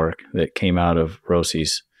propagation work that came out of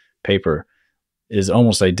Rossi's paper is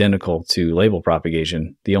almost identical to label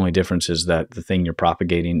propagation. The only difference is that the thing you're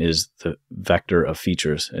propagating is the vector of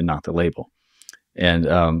features and not the label.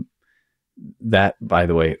 And that, by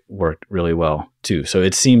the way, worked really well too. So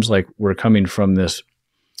it seems like we're coming from this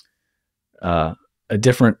a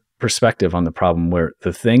different perspective on the problem, where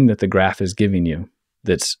the thing that the graph is giving you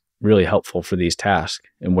that's really helpful for these tasks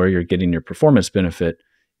and where you're getting your performance benefit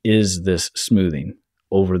is this smoothing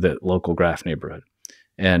over the local graph neighborhood.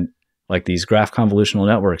 And like these graph convolutional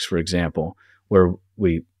networks, for example, where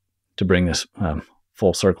we, to bring this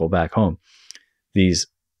full circle back home, these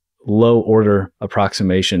low order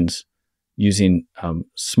approximations using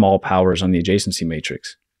small powers on the adjacency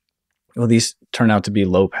matrix. Well, these turn out to be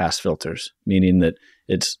low pass filters, meaning that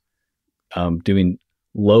it's doing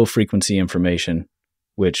low frequency information,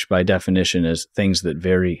 which by definition is things that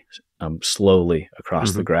vary slowly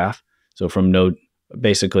across the graph. So from node,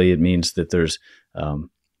 basically it means that there's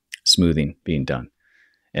smoothing being done.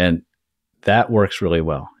 And that works really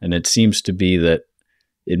well. And it seems to be that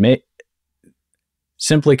it may,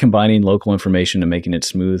 simply combining local information and making it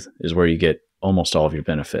smooth is where you get almost all of your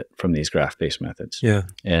benefit from these graph-based methods. Yeah.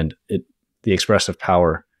 And the expressive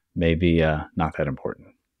power may be not that important.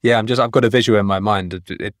 Yeah, I've got a visual in my mind.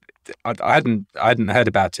 I hadn't heard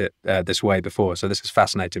about it this way before, so this is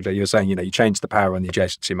fascinating. But you're saying, you change the power on the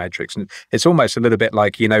adjacency matrix, and it's almost a little bit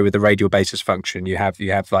like, with the radial basis function, you have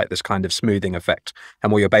like this kind of smoothing effect,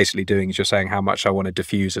 and what you're basically doing is you're saying how much I want to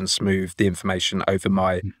diffuse and smooth the information over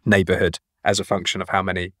my neighborhood as a function of how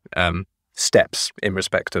many steps in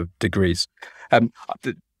respect of degrees.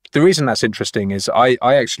 The reason that's interesting is I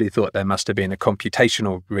actually thought there must have been a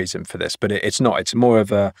computational reason for this, but it's not. It's more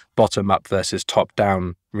of a bottom-up versus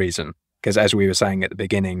top-down reason, because as we were saying at the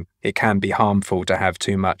beginning, it can be harmful to have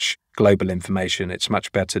too much global information. It's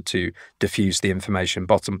much better to diffuse the information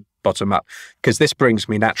bottom up, because this brings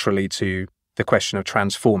me naturally to the question of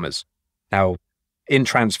transformers. Now, in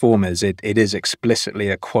transformers, it is explicitly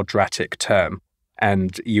a quadratic term,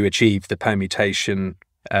 and you achieve the permutation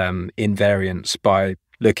invariance by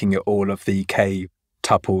looking at all of the k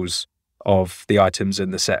tuples of the items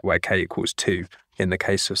in the set where k equals 2 in the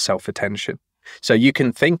case of self-attention. So you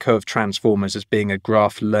can think of transformers as being a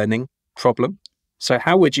graph learning problem. So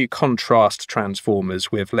how would you contrast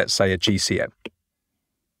transformers with, let's say, a GCN?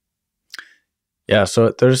 Yeah,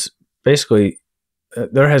 so there's basically,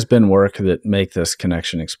 there has been work that make this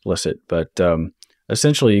connection explicit, but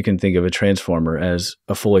essentially you can think of a transformer as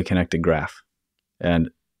a fully connected graph.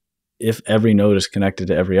 And if every node is connected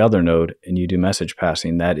to every other node and you do message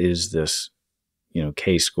passing, that is this,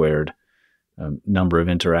 k squared number of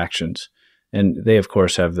interactions. And they, of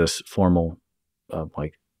course, have this formal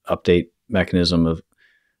like update mechanism of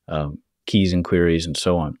keys and queries and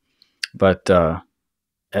so on. But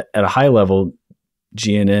at a high level,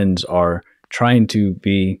 GNNs are trying to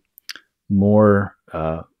be more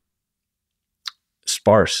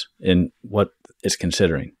sparse in what it's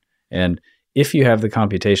considering. And if you have the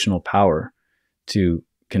computational power to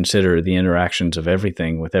consider the interactions of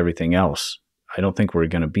everything with everything else, I don't think we're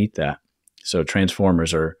going to beat that. So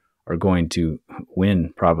transformers are going to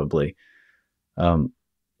win probably,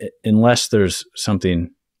 unless there's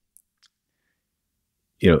something,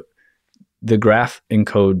 the graph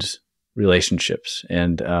encodes relationships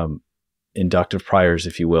and inductive priors,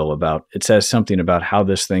 if you will, it says something about how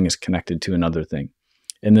this thing is connected to another thing.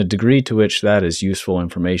 And the degree to which that is useful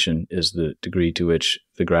information is the degree to which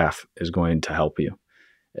the graph is going to help you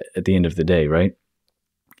at the end of the day, right?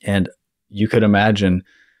 And you could imagine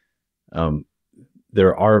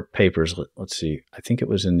there are papers, let's see, I think it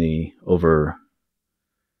was in the over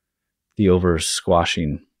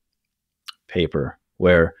squashing paper,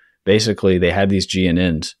 where basically they had these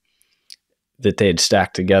GNNs that they had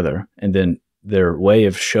stacked together, and then their way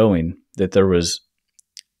of showing that there was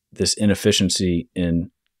this inefficiency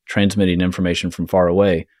in transmitting information from far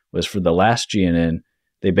away was for the last GNN,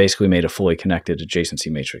 they basically made a fully connected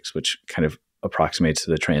adjacency matrix, which kind of approximates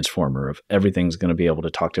to the transformer of everything's going to be able to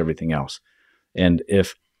talk to everything else. And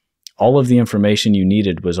if all of the information you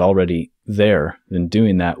needed was already there, then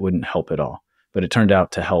doing that wouldn't help at all. But it turned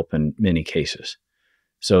out to help in many cases.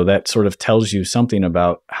 So that sort of tells you something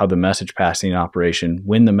about how the message passing operation,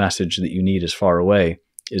 when the message that you need is far away,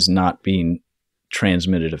 is not being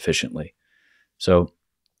transmitted efficiently. So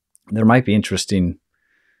there might be interesting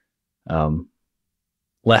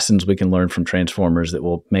lessons we can learn from transformers that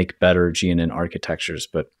will make better GNN architectures.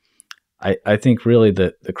 But I think really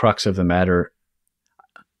the crux of the matter,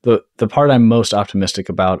 the part I'm most optimistic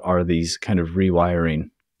about are these kind of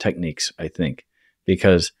rewiring techniques, I think,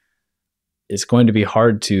 because it's going to be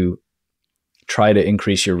hard to try to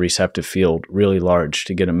increase your receptive field really large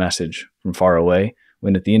to get a message from far away,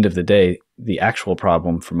 when at the end of the day, the actual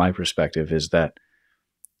problem from my perspective is that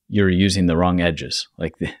you're using the wrong edges.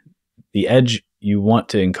 Like the edge you want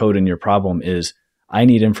to encode in your problem is, I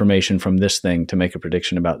need information from this thing to make a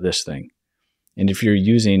prediction about this thing. And if you're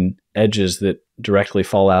using edges that directly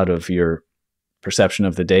fall out of your perception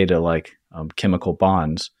of the data, like chemical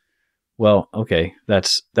bonds, well, okay,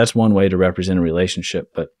 that's one way to represent a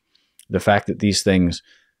relationship. But the fact that these things,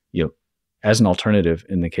 as an alternative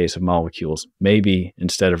in the case of molecules, maybe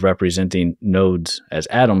instead of representing nodes as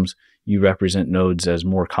atoms, you represent nodes as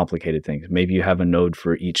more complicated things. Maybe you have a node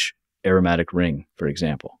for each aromatic ring, for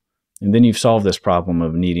example. And then you've solved this problem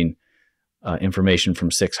of needing information from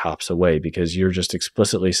 6 hops away, because you're just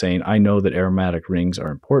explicitly saying, I know that aromatic rings are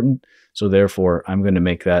important, so therefore I'm going to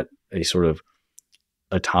make that a sort of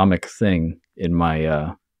atomic thing in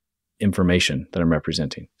my information that I'm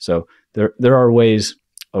representing. So there are ways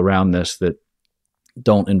around this that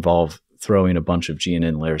don't involve throwing a bunch of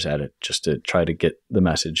GNN layers at it just to try to get the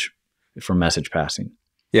message from message passing.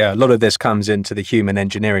 Yeah, a lot of this comes into the human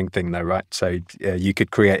engineering thing, though, right? So you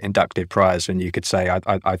could create inductive priors, and you could say,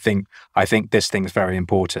 I think this thing's very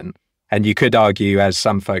important, and you could argue, as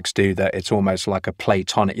some folks do, that it's almost like a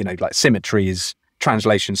Platonic, like symmetry is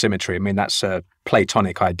translation symmetry. I mean, that's a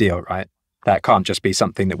Platonic ideal, right? That can't just be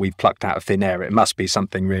something that we've plucked out of thin air. It must be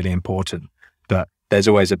something really important. But there's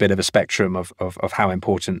always a bit of a spectrum of how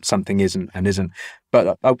important something isn't and isn't.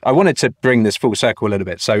 But I wanted to bring this full circle a little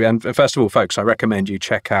bit. So, and first of all, folks, I recommend you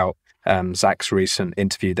check out ZAK's recent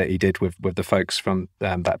interview that he did with the folks from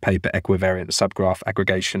that paper, Equivariant, Subgraph,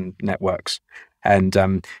 Aggregation Networks. And,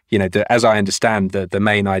 as I understand, the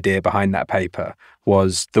main idea behind that paper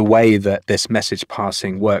was the way that this message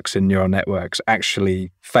passing works in neural networks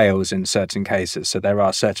actually fails in certain cases. So there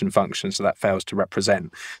are certain functions that fails to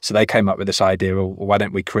represent. So they came up with this idea, well, why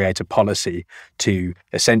don't we create a policy to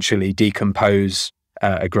essentially decompose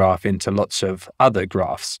a graph into lots of other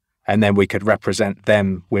graphs? And then we could represent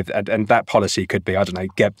them with, and that policy could be, I don't know,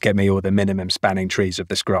 get me all the minimum spanning trees of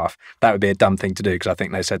this graph. That would be a dumb thing to do, because I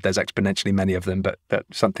think they said there's exponentially many of them, but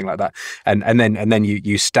something like that. And then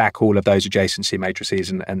you stack all of those adjacency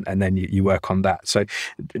matrices, and then you work on that. So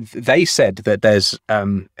they said that there's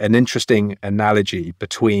an interesting analogy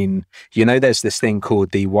between, there's this thing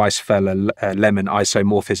called the Weisfeller-Lemon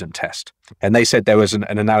isomorphism test. And they said there was an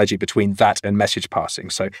analogy between that and message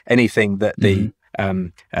passing. So anything that the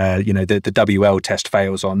the WL test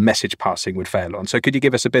fails on, message passing would fail on. So could you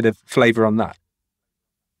give us a bit of flavor on that?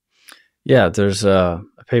 Yeah, there's a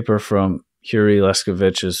paper from Yuri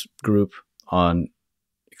Leskovich's group on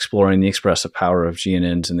exploring the expressive power of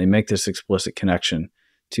GNNs, and they make this explicit connection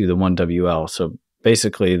to the 1WL. So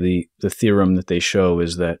basically the theorem that they show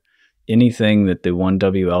is that anything that the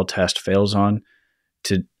 1WL test fails on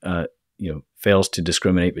fails to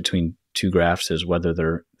discriminate between two graphs as whether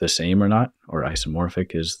they're the same or not, or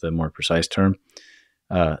isomorphic is the more precise term,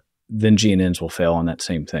 then GNNs will fail on that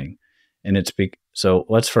same thing. And so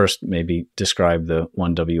let's first maybe describe the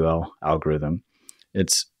 1WL algorithm.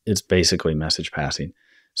 It's basically message passing.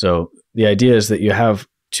 So the idea is that you have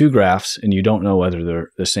two graphs and you don't know whether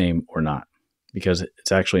they're the same or not, because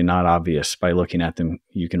it's actually not obvious. By looking at them,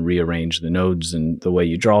 you can rearrange the nodes and the way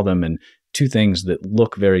you draw them, and two things that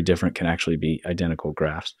look very different can actually be identical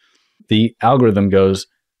graphs. The algorithm goes,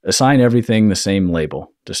 assign everything the same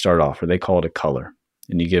label to start off, or they call it a color.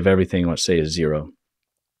 And you give everything, let's say, a 0.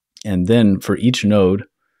 And then for each node,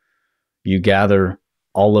 you gather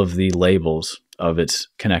all of the labels of its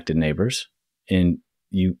connected neighbors, and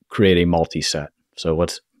you create a multiset. So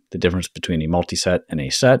what's the difference between a multiset and a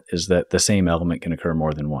set is that the same element can occur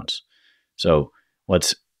more than once. So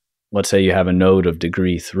let's say you have a node of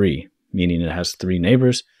degree 3, meaning it has 3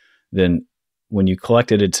 neighbors. Then when you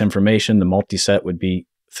collected its information, the multiset would be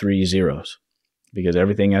 3 zeros, because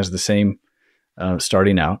everything has the same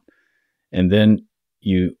starting out. And then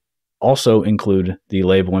you also include the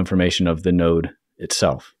label information of the node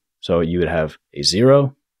itself. So you would have a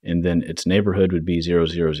 0, and then its neighborhood would be 0,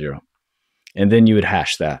 0, 0. And then you would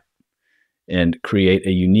hash that and create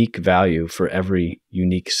a unique value for every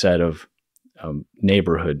unique set of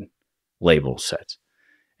neighborhood label sets.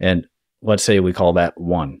 And let's say we call that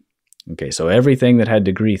 1. Okay, so everything that had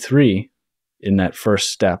degree 3 in that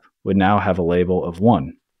first step would now have a label of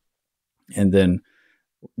 1. And then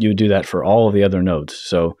you would do that for all of the other nodes.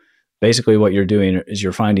 So basically what you're doing is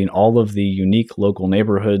you're finding all of the unique local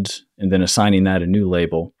neighborhoods and then assigning that a new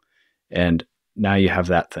label. And now you have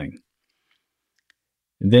that thing.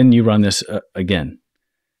 And then you run this again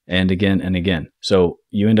and again and again. So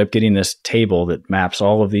you end up getting this table that maps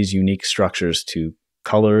all of these unique structures to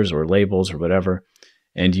colors or labels or whatever.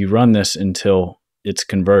 And you run this until it's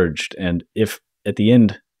converged. And if at the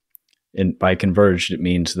end, and by converged, it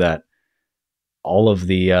means that all of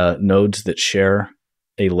the nodes that share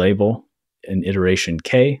a label in iteration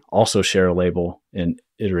k also share a label in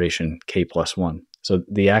iteration k plus 1. So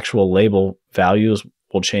the actual label values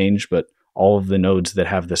will change, but all of the nodes that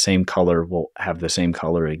have the same color will have the same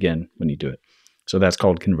color again when you do it. So that's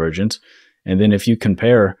called convergence. And then if you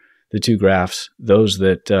compare the two graphs, those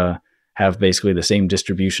that have basically the same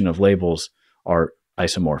distribution of labels are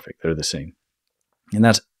isomorphic. They're the same. And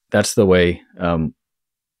that's the way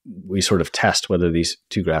we sort of test whether these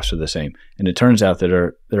two graphs are the same. And it turns out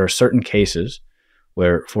that there are certain cases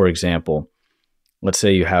where, for example, let's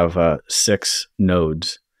say you have 6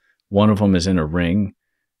 nodes. One of them is in a ring,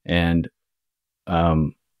 and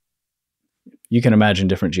you can imagine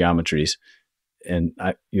different geometries. And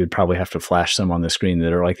you would probably have to flash some on the screen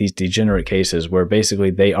that are like these degenerate cases where basically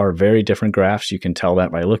they are very different graphs. You can tell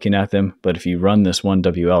that by looking at them. But if you run this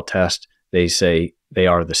 1WL test, they say they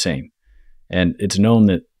are the same. And it's known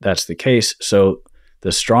that that's the case. So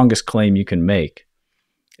the strongest claim you can make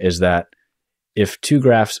is that if two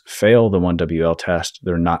graphs fail the 1WL test,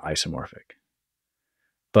 they're not isomorphic.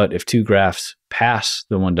 But if two graphs pass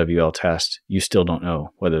the 1WL test, you still don't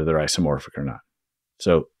know whether they're isomorphic or not.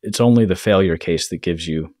 So it's only the failure case that gives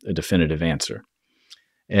you a definitive answer.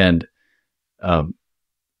 And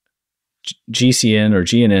GCN or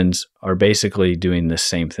GNNs are basically doing the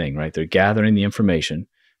same thing, right? They're gathering the information,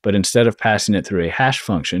 but instead of passing it through a hash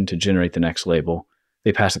function to generate the next label,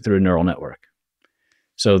 they pass it through a neural network.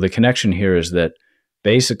 So the connection here is that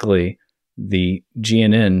basically the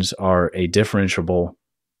GNNs are a differentiable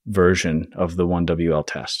version of the 1WL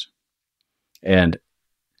test. And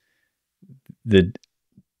the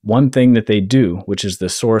one thing that they do, which is the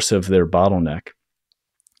source of their bottleneck,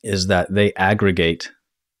 is that they aggregate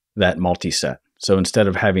that multiset. So instead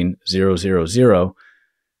of having 0, 0, 0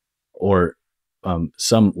 or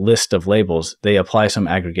some list of labels, they apply some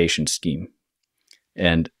aggregation scheme.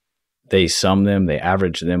 And they sum them, they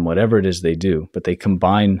average them, whatever it is they do, but they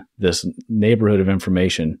combine this neighborhood of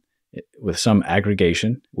information with some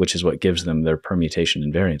aggregation, which is what gives them their permutation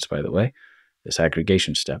and variance, by the way, this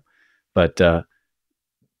aggregation step. But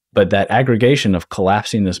that aggregation of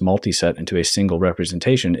collapsing this multiset into a single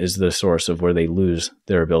representation is the source of where they lose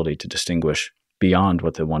their ability to distinguish beyond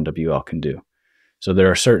what the 1WL can do. So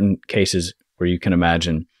there are certain cases where you can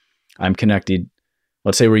imagine I'm connected,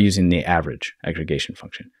 let's say we're using the average aggregation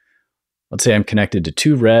function. Let's say I'm connected to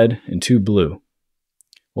 2 red and 2 blue.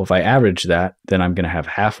 Well, if I average that, then I'm going to have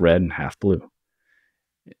half red and half blue.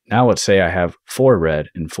 Now let's say I have 4 red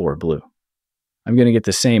and 4 blue. I'm going to get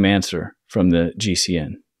the same answer from the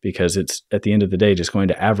GCN because it's at the end of the day just going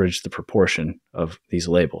to average the proportion of these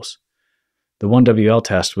labels. The 1WL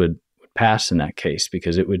test would pass in that case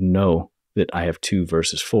because it would know that I have 2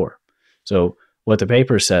 versus 4. So what the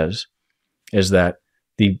paper says is that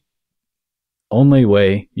the only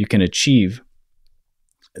way you can achieve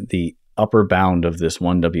the upper bound of this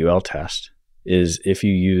 1WL test is if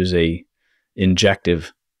you use a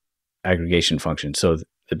injective aggregation function. So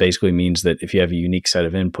that basically means that if you have a unique set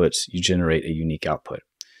of inputs, you generate a unique output,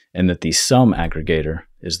 and that the sum aggregator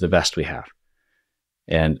is the best we have.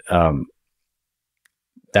 And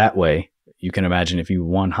that way, you can imagine if you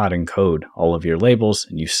one-hot encode all of your labels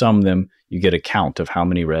and you sum them, you get a count of how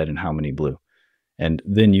many red and how many blue. And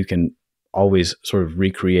then you can always sort of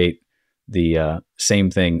recreate the same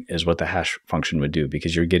thing as what the hash function would do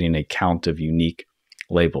because you're getting a count of unique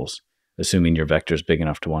labels, assuming your vector is big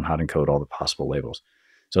enough to one-hot encode all the possible labels.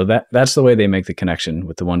 So that's the way they make the connection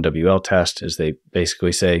with the 1WL test is they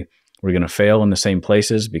basically say we're going to fail in the same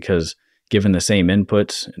places because given the same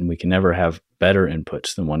inputs, and we can never have better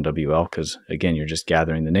inputs than 1WL because, again, you're just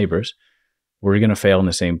gathering the neighbors, we're going to fail in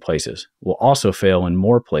the same places. We'll also fail in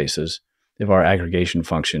more places if our aggregation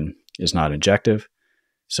function is not injective.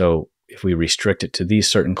 So if we restrict it to these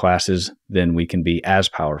certain classes, then we can be as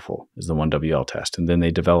powerful as the 1WL test. And then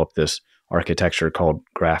they developed this architecture called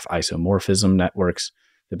graph isomorphism networks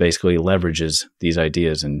that basically leverages these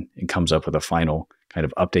ideas and comes up with a final kind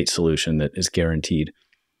of update solution that is guaranteed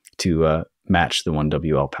to match the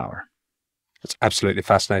 1WL power. That's absolutely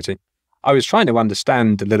fascinating. I was trying to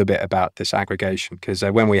understand a little bit about this aggregation because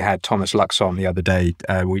when we had Thomas Lux on the other day,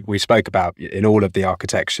 we spoke about in all of the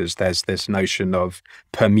architectures, there's this notion of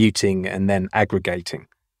permuting and then aggregating.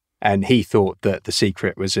 And he thought that the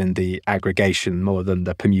secret was in the aggregation more than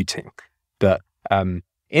the permuting. But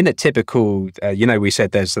in a typical, we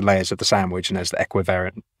said there's the layers of the sandwich and there's the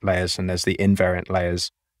equivariant layers and there's the invariant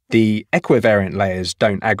layers. The equivariant layers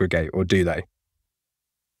don't aggregate, or do they?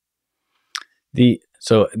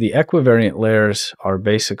 So the equivariant layers are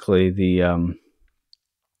basically the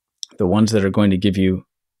ones that are going to give you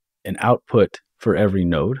an output for every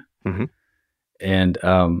node. Mm-hmm.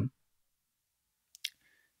 And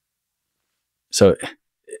so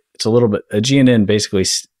it's a little bit, a GNN basically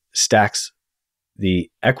stacks the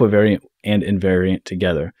equivariant and invariant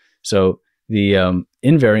together. So the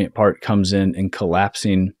invariant part comes in and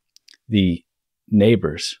collapsing the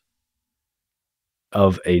neighbors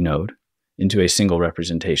of a node into a single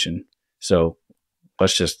representation. So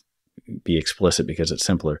let's just be explicit because it's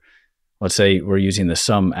simpler. Let's say we're using the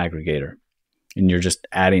sum aggregator and you're just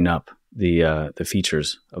adding up the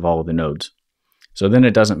features of all of the nodes. So then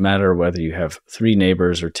it doesn't matter whether you have 3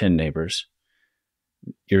 neighbors or 10 neighbors,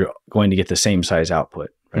 you're going to get the same size output,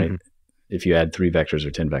 right? Mm-hmm. If you add 3 vectors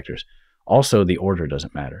or 10 vectors. Also, the order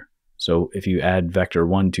doesn't matter. So if you add vector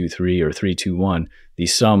 1, 2, 3 or 3, 2, 1, the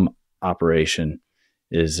sum operation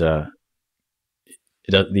is the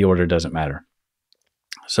order doesn't matter.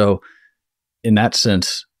 So in that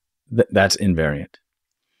sense, that's invariant.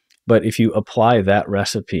 But if you apply that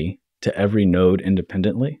recipe to every node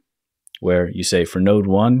independently, where you say for node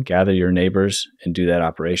 1, gather your neighbors and do that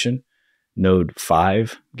operation. Node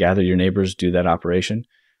 5, gather your neighbors, do that operation.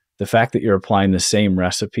 The fact that you're applying the same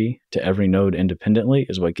recipe to every node independently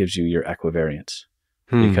is what gives you your equivariance.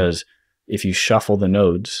 Because if you shuffle the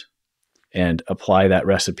nodes and apply that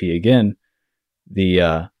recipe again,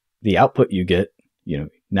 the output you get,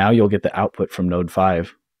 now you'll get the output from node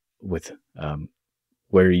 5 with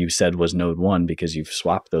where you said was node 1 because you've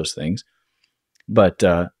swapped those things. But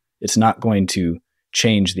it's not going to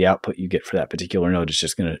change the output you get for that particular node. It's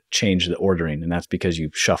just going to change the ordering, and that's because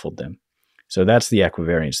you've shuffled them. So that's the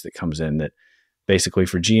equivariance that comes in, that basically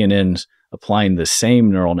for GNNs, applying the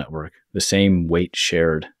same neural network, the same weight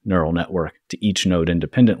shared neural network to each node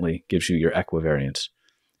independently gives you your equivariance.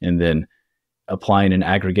 And then applying an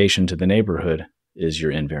aggregation to the neighborhood is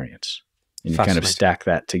your invariance. And you kind of stack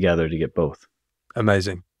that together to get both.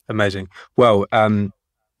 Amazing. Amazing. Well,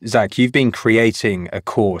 Zach, you've been creating a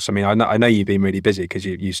course. I mean, I know you've been really busy because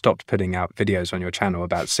you stopped putting out videos on your channel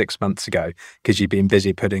about 6 months ago because you've been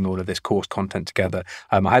busy putting all of this course content together.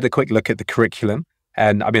 I had a quick look at the curriculum,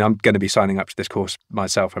 and I mean, I'm going to be signing up to this course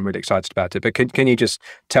myself. I'm really excited about it. But can you just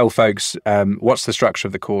tell folks what's the structure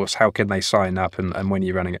of the course? How can they sign up, and when are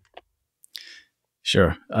you running it?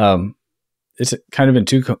 Sure. It's kind of in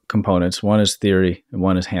 2 components. One is theory and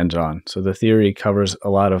one is hands-on. So the theory covers a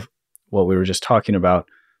lot of what we were just talking about,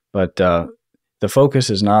 but the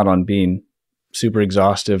focus is not on being super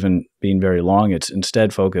exhaustive and being very long. It's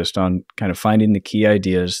instead focused on kind of finding the key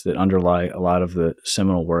ideas that underlie a lot of the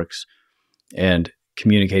seminal works and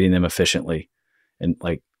communicating them efficiently. And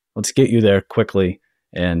let's get you there quickly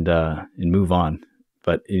and move on.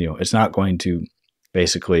 But it's not going to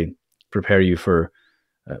basically prepare you for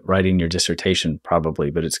writing your dissertation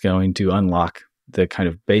probably, but it's going to unlock the kind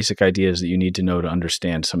of basic ideas that you need to know to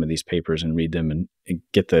understand some of these papers and read them and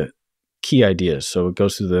get the key ideas. So it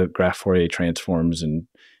goes through the graph Fourier transforms and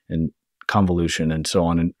convolution and so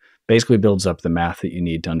on, and basically builds up the math that you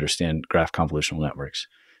need to understand graph convolutional networks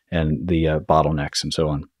and the bottlenecks and so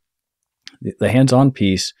on. The hands-on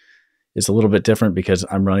piece is a little bit different because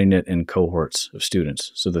I'm running it in cohorts of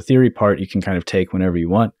students. So the theory part you can kind of take whenever you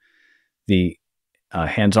want. The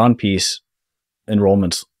hands-on piece,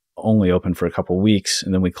 enrollment's only open for a couple of weeks,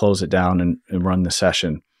 and then we close it down and run the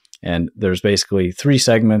session. And there's basically 3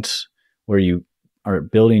 segments where you are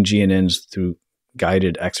building GNNs through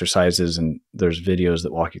guided exercises, and there's videos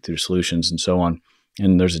that walk you through solutions and so on.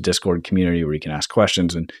 And there's a Discord community where you can ask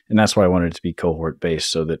questions. And that's why I wanted it to be cohort-based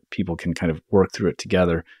so that people can kind of work through it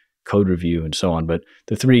together, code review and so on. But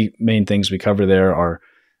the 3 main things we cover there are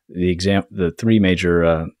the 3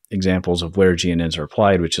 major examples of where GNNs are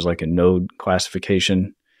applied, which is like a node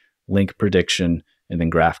classification, link prediction, and then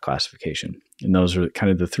graph classification. And those are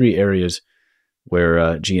kind of the 3 areas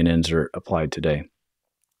where GNNs are applied today.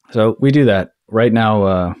 So we do that. Right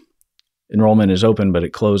now, enrollment is open, but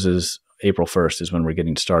it closes April 1st is when we're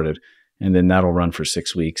getting started. And then that'll run for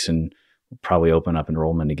 6 weeks, and we'll probably open up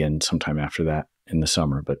enrollment again sometime after that in the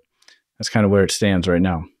summer. But that's kind of where it stands right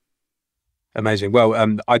now. Amazing. Well,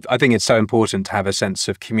 I think it's so important to have a sense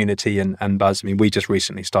of community and buzz. I mean, we just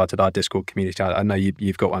recently started our Discord community. I know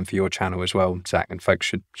you've got one for your channel as well, Zach, and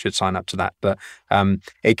folks should sign up to that. But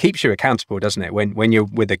it keeps you accountable, doesn't it? When you're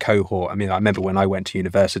with a cohort. I mean, I remember when I went to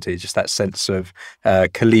university, just that sense of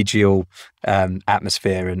collegial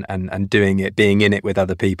atmosphere and doing it, being in it with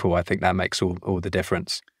other people. I think that makes all the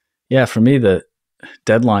difference. Yeah, for me, the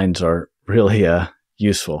deadlines are really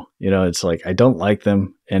useful. It's like I don't like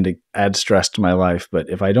them and it adds stress to my life. But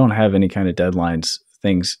if I don't have any kind of deadlines,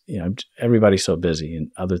 things, everybody's so busy and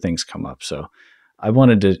other things come up. So I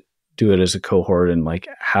wanted to do it as a cohort and like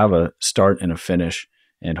have a start and a finish.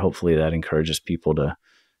 And hopefully that encourages people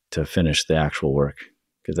to finish the actual work,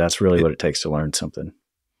 because that's really what it takes to learn something.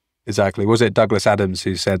 Exactly. Was it Douglas Adams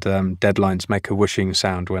who said deadlines make a whooshing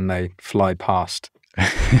sound when they fly past?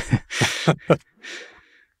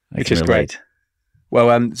 Which is great.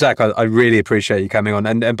 Well, Zach, I really appreciate you coming on.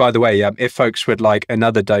 And by the way, if folks would like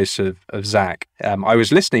another dose of Zach, I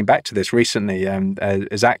was listening back to this recently.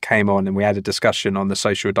 Zach came on and we had a discussion on the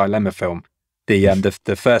Social Dilemma film,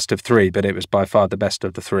 the first of 3, but it was by far the best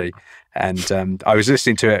of the 3. And I was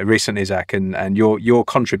listening to it recently, Zach, and your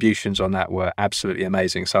contributions on that were absolutely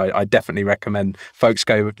amazing. So I definitely recommend folks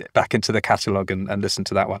go back into the catalogue and listen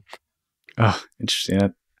to that one. Oh,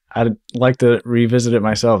 interesting. I'd like to revisit it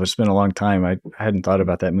myself. It's been a long time. I hadn't thought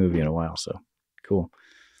about that movie in a while. So cool.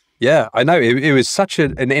 Yeah, I know. It was such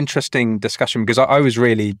an interesting discussion, because I was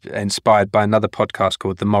really inspired by another podcast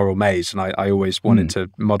called The Moral Maze. And I always wanted to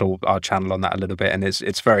model our channel on that a little bit. And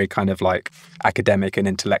it's very kind of like academic and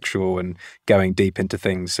intellectual and going deep into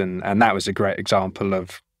things. And that was a great example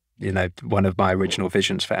of, one of my original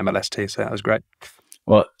visions for MLST. So that was great.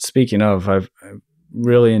 Well, speaking of, I've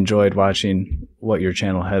really enjoyed watching what your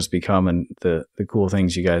channel has become and the cool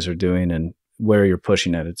things you guys are doing and where you're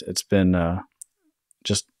pushing it. It's been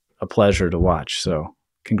just a pleasure to watch. So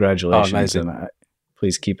congratulations, and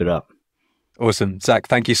please keep it up. Awesome. Zach,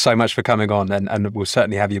 thank you so much for coming on, and we'll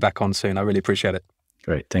certainly have you back on soon. I really appreciate it.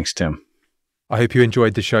 Great. Thanks, Tim. I hope you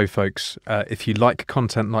enjoyed the show, folks. If you like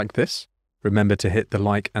content like this, remember to hit the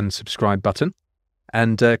like and subscribe button,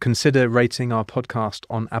 and consider rating our podcast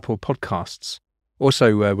on Apple Podcasts.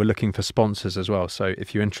 Also, we're looking for sponsors as well. So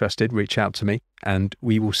if you're interested, reach out to me, and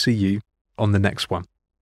we will see you on the next one.